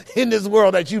down in this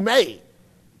world that you made.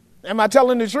 Am I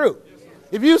telling the truth?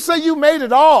 If you say you made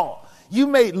it all, you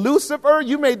made Lucifer,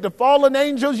 you made the fallen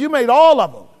angels, you made all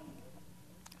of them.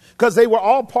 Because they were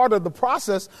all part of the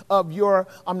process of your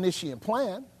omniscient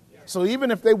plan. So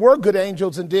even if they were good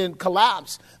angels and didn't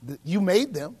collapse, you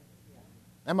made them.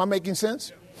 Am I making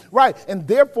sense? Right. And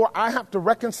therefore, I have to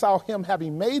reconcile him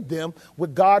having made them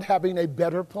with God having a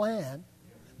better plan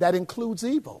that includes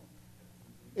evil.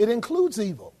 It includes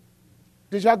evil.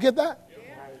 Did y'all get that?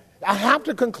 I have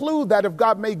to conclude that if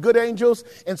God made good angels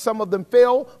and some of them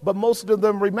fell, but most of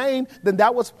them remained, then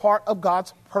that was part of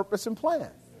God's purpose and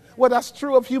plan. Well, that's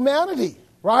true of humanity,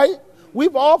 right?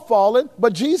 We've all fallen,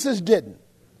 but Jesus didn't.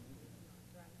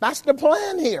 That's the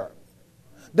plan here.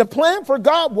 The plan for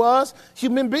God was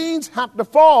human beings have to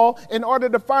fall in order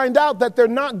to find out that they're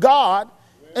not God,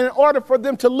 and in order for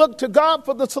them to look to God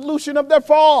for the solution of their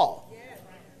fall.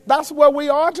 That's where we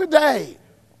are today.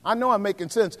 I know I'm making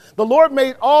sense. The Lord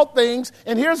made all things,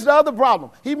 and here's the other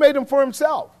problem. He made them for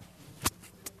himself.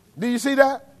 Do you see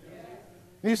that?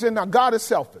 You say, now God is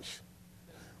selfish.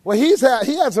 Well, he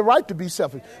has a right to be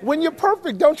selfish. When you're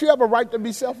perfect, don't you have a right to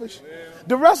be selfish?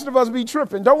 The rest of us be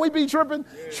tripping. Don't we be tripping?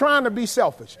 Trying to be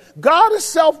selfish. God is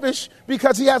selfish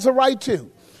because he has a right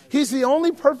to. He's the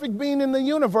only perfect being in the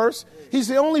universe. He's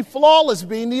the only flawless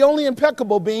being, the only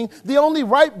impeccable being, the only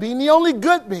right being, the only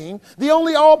good being, the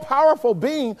only all-powerful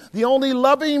being, the only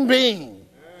loving being.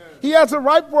 He has a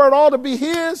right for it all to be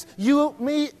his, you,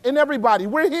 me, and everybody.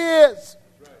 We're his.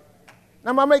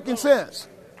 Am I making sense?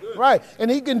 Right. And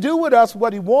he can do with us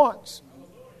what he wants.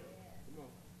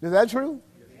 Is that true?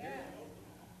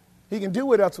 He can do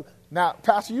with us. Now,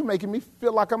 Pastor, you're making me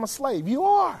feel like I'm a slave. You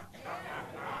are.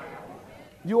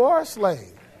 You are a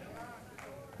slave.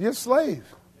 You're a slave.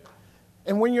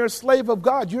 And when you're a slave of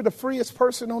God, you're the freest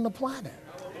person on the planet.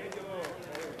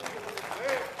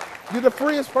 You're the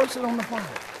freest person on the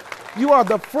planet. You are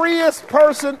the freest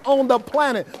person on the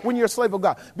planet when you're a slave of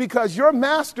God, because your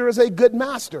master is a good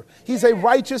master. He's a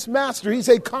righteous master. He's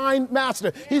a kind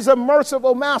master. He's a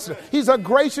merciful master. He's a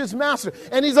gracious master.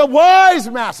 And he's a wise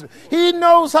master. He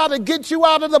knows how to get you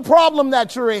out of the problem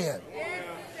that you're in.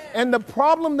 And the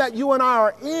problem that you and I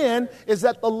are in is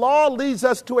that the law leads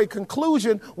us to a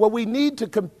conclusion where we need to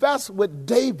confess with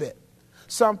David.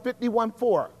 Psalm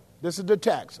 51:4. This is the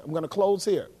text. I'm going to close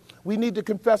here. We need to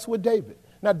confess with David.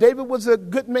 Now, David was a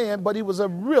good man, but he was a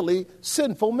really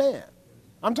sinful man.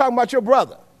 I'm talking about your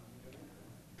brother.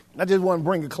 I just want to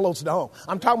bring it closer to home.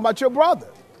 I'm talking about your brother,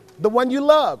 the one you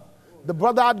love, the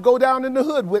brother I'd go down in the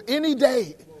hood with any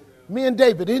day. Me and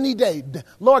David, any day.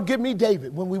 Lord, give me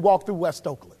David when we walk through West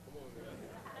Oakland.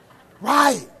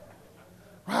 Right.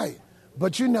 Right.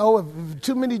 But you know, if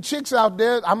too many chicks out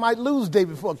there, I might lose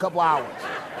David for a couple hours.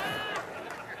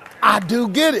 I do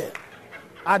get it.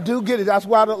 I do get it. That's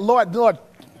why the Lord,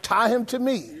 tie him to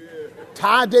me.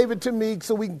 Tie David to me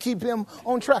so we can keep him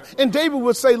on track. And David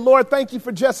would say, Lord, thank you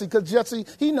for Jesse, because Jesse,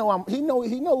 he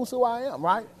knows who I am,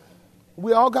 right?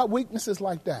 We all got weaknesses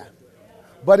like that.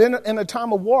 But in a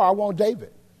time of war, I want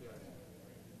David.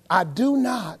 I do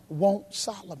not want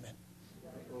Solomon.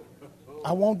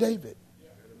 I want David.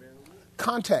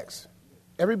 Context.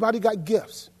 Everybody got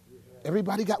gifts.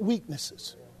 Everybody got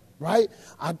weaknesses, right?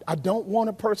 I don't want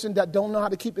a person that don't know how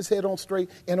to keep his head on straight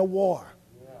in a war.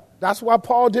 That's why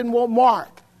Paul didn't want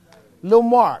Mark. Little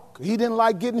Mark. He didn't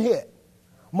like getting hit.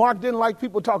 Mark didn't like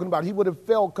people talking about it. He would have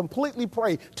fell completely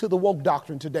prey to the woke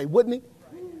doctrine today, wouldn't he?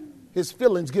 His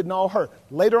feelings getting all hurt.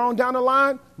 Later on down the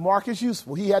line, Mark is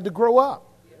useful. He had to grow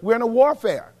up. We're in a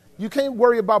warfare. You can't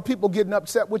worry about people getting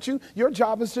upset with you. Your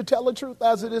job is to tell the truth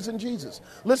as it is in Jesus.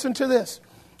 Listen to this.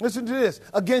 Listen to this.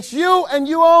 Against you and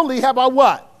you only have I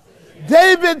what?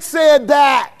 David said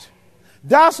that.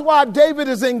 That's why David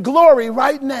is in glory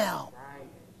right now.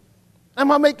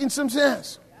 Am I making some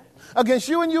sense? Against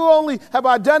you and you only have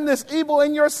I done this evil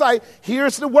in your sight.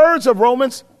 Here's the words of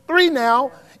Romans 3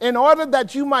 now. In order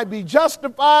that you might be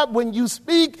justified when you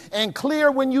speak and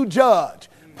clear when you judge.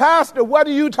 Pastor, what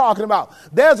are you talking about?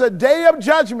 There's a day of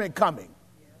judgment coming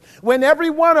when every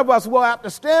one of us will have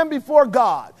to stand before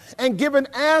God and give an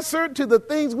answer to the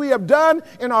things we have done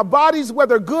in our bodies,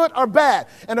 whether good or bad.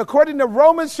 And according to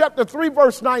Romans chapter 3,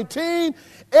 verse 19,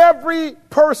 every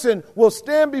person will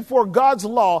stand before God's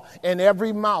law and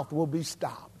every mouth will be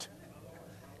stopped.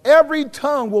 Every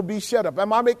tongue will be shut up.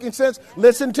 Am I making sense?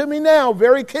 Listen to me now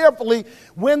very carefully.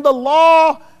 When the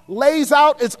law lays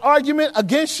out its argument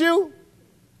against you,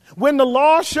 when the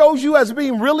law shows you as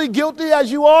being really guilty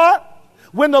as you are,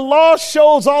 when the law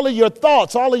shows all of your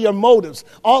thoughts, all of your motives,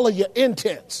 all of your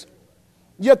intents,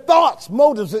 your thoughts,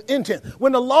 motives, and intent,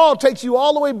 when the law takes you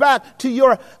all the way back to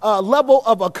your level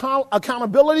of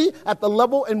accountability at the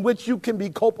level in which you can be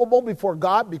culpable before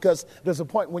God, because there's a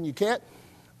point when you can't.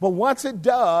 But once it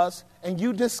does, and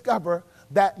you discover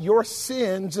that your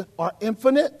sins are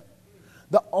infinite,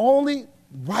 the only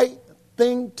right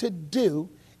thing to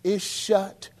do is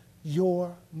shut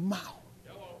your mouth.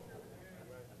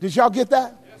 Did y'all get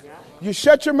that? You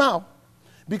shut your mouth,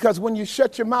 because when you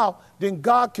shut your mouth, then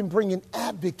God can bring an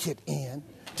advocate in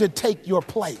to take your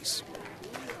place.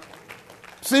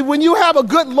 See, when you have a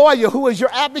good lawyer who is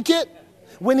your advocate,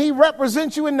 when he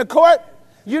represents you in the court,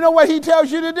 you know what he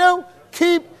tells you to do?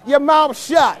 Keep your mouth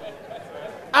shut.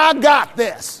 I got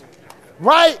this.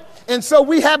 Right? And so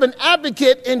we have an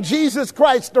advocate in Jesus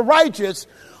Christ, the righteous,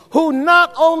 who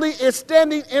not only is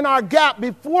standing in our gap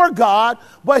before God,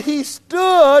 but he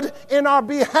stood in our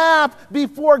behalf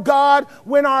before God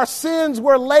when our sins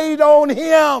were laid on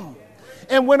him.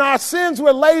 And when our sins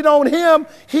were laid on him,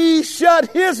 he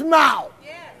shut his mouth.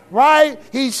 Right?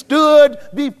 He stood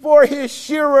before his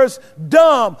shearers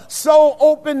dumb, so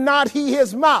opened not he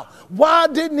his mouth. Why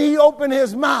didn't he open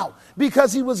his mouth?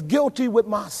 Because he was guilty with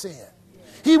my sin.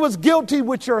 He was guilty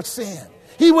with your sin.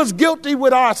 He was guilty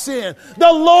with our sin.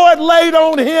 The Lord laid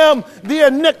on him the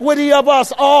iniquity of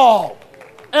us all.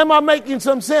 Am I making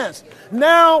some sense?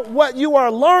 Now what you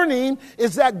are learning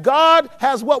is that God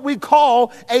has what we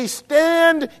call a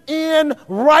stand in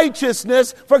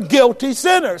righteousness for guilty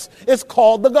sinners. It's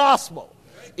called the gospel.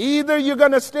 Either you're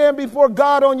going to stand before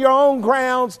God on your own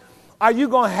grounds, or you're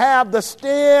going to have the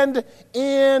stand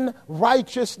in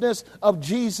righteousness of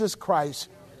Jesus Christ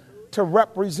to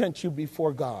represent you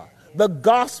before God. The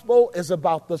gospel is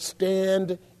about the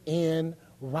stand in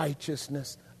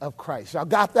righteousness of Christ. Y'all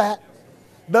got that?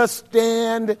 The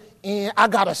stand in. I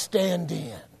got to stand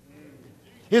in.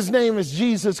 His name is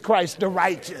Jesus Christ, the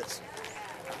righteous.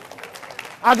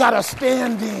 I got to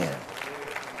stand in.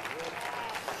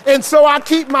 And so I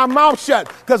keep my mouth shut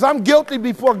because I'm guilty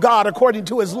before God according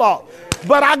to his law.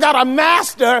 But I got a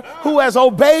master who has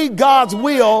obeyed God's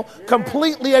will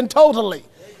completely and totally.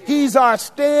 He's our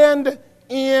stand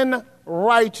in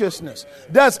righteousness.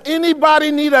 Does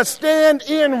anybody need a stand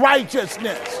in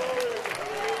righteousness?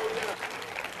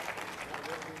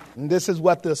 And this is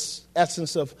what this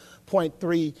essence of point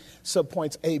 3,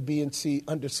 subpoints A, B, and C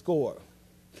underscore.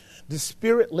 The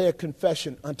Spirit-led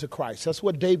confession unto Christ. That's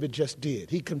what David just did.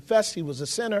 He confessed he was a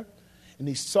sinner, and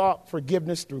he sought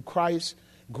forgiveness through Christ.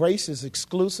 Grace is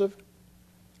exclusive,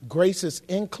 grace is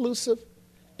inclusive,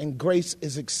 and grace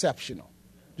is exceptional.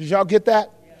 Did y'all get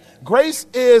that? Grace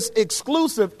is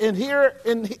exclusive in here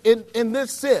in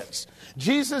this sense.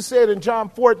 Jesus said in John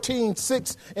 14,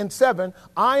 6 and 7,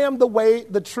 I am the way,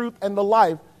 the truth, and the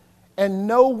life, and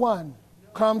no one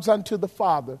comes unto the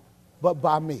Father but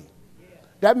by me.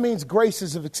 That means grace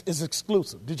is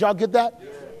exclusive. Did y'all get that?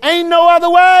 Yeah. Ain't no other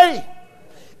way.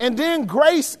 And then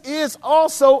grace is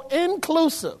also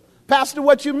inclusive. Pastor,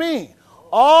 what you mean?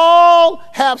 All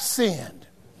have sinned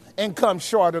and come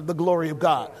short of the glory of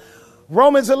God.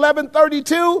 Romans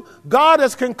 11:32, God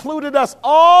has concluded us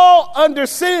all under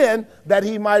sin that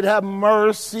he might have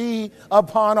mercy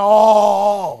upon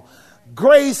all.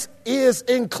 Grace is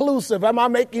inclusive. Am I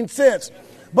making sense?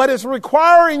 But it's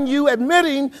requiring you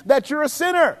admitting that you're a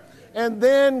sinner. And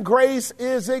then grace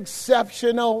is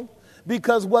exceptional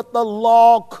because what the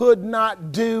law could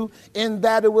not do, in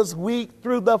that it was weak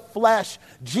through the flesh,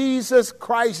 Jesus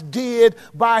Christ did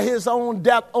by his own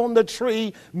death on the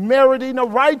tree, meriting a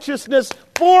righteousness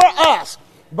for us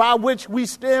by which we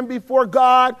stand before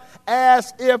God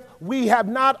as if we have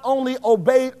not only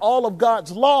obeyed all of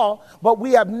God's law, but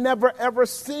we have never ever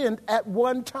sinned at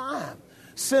one time.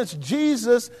 Since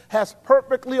Jesus has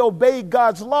perfectly obeyed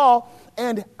God's law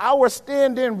And our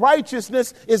stand in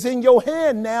righteousness is in your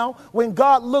hand now. When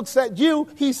God looks at you,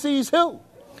 he sees who?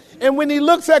 And when he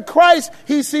looks at Christ,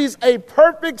 he sees a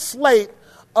perfect slate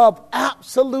of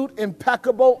absolute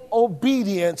impeccable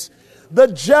obedience, the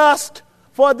just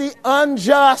for the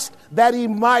unjust, that he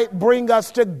might bring us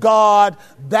to God.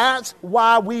 That's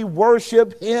why we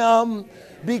worship him,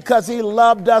 because he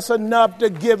loved us enough to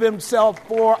give himself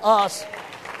for us.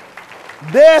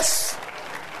 This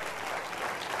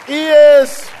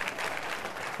is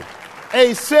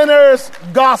a sinner's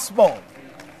gospel.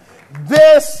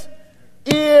 This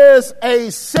is a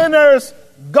sinner's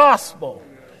gospel.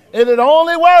 And it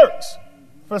only works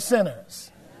for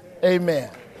sinners. Amen.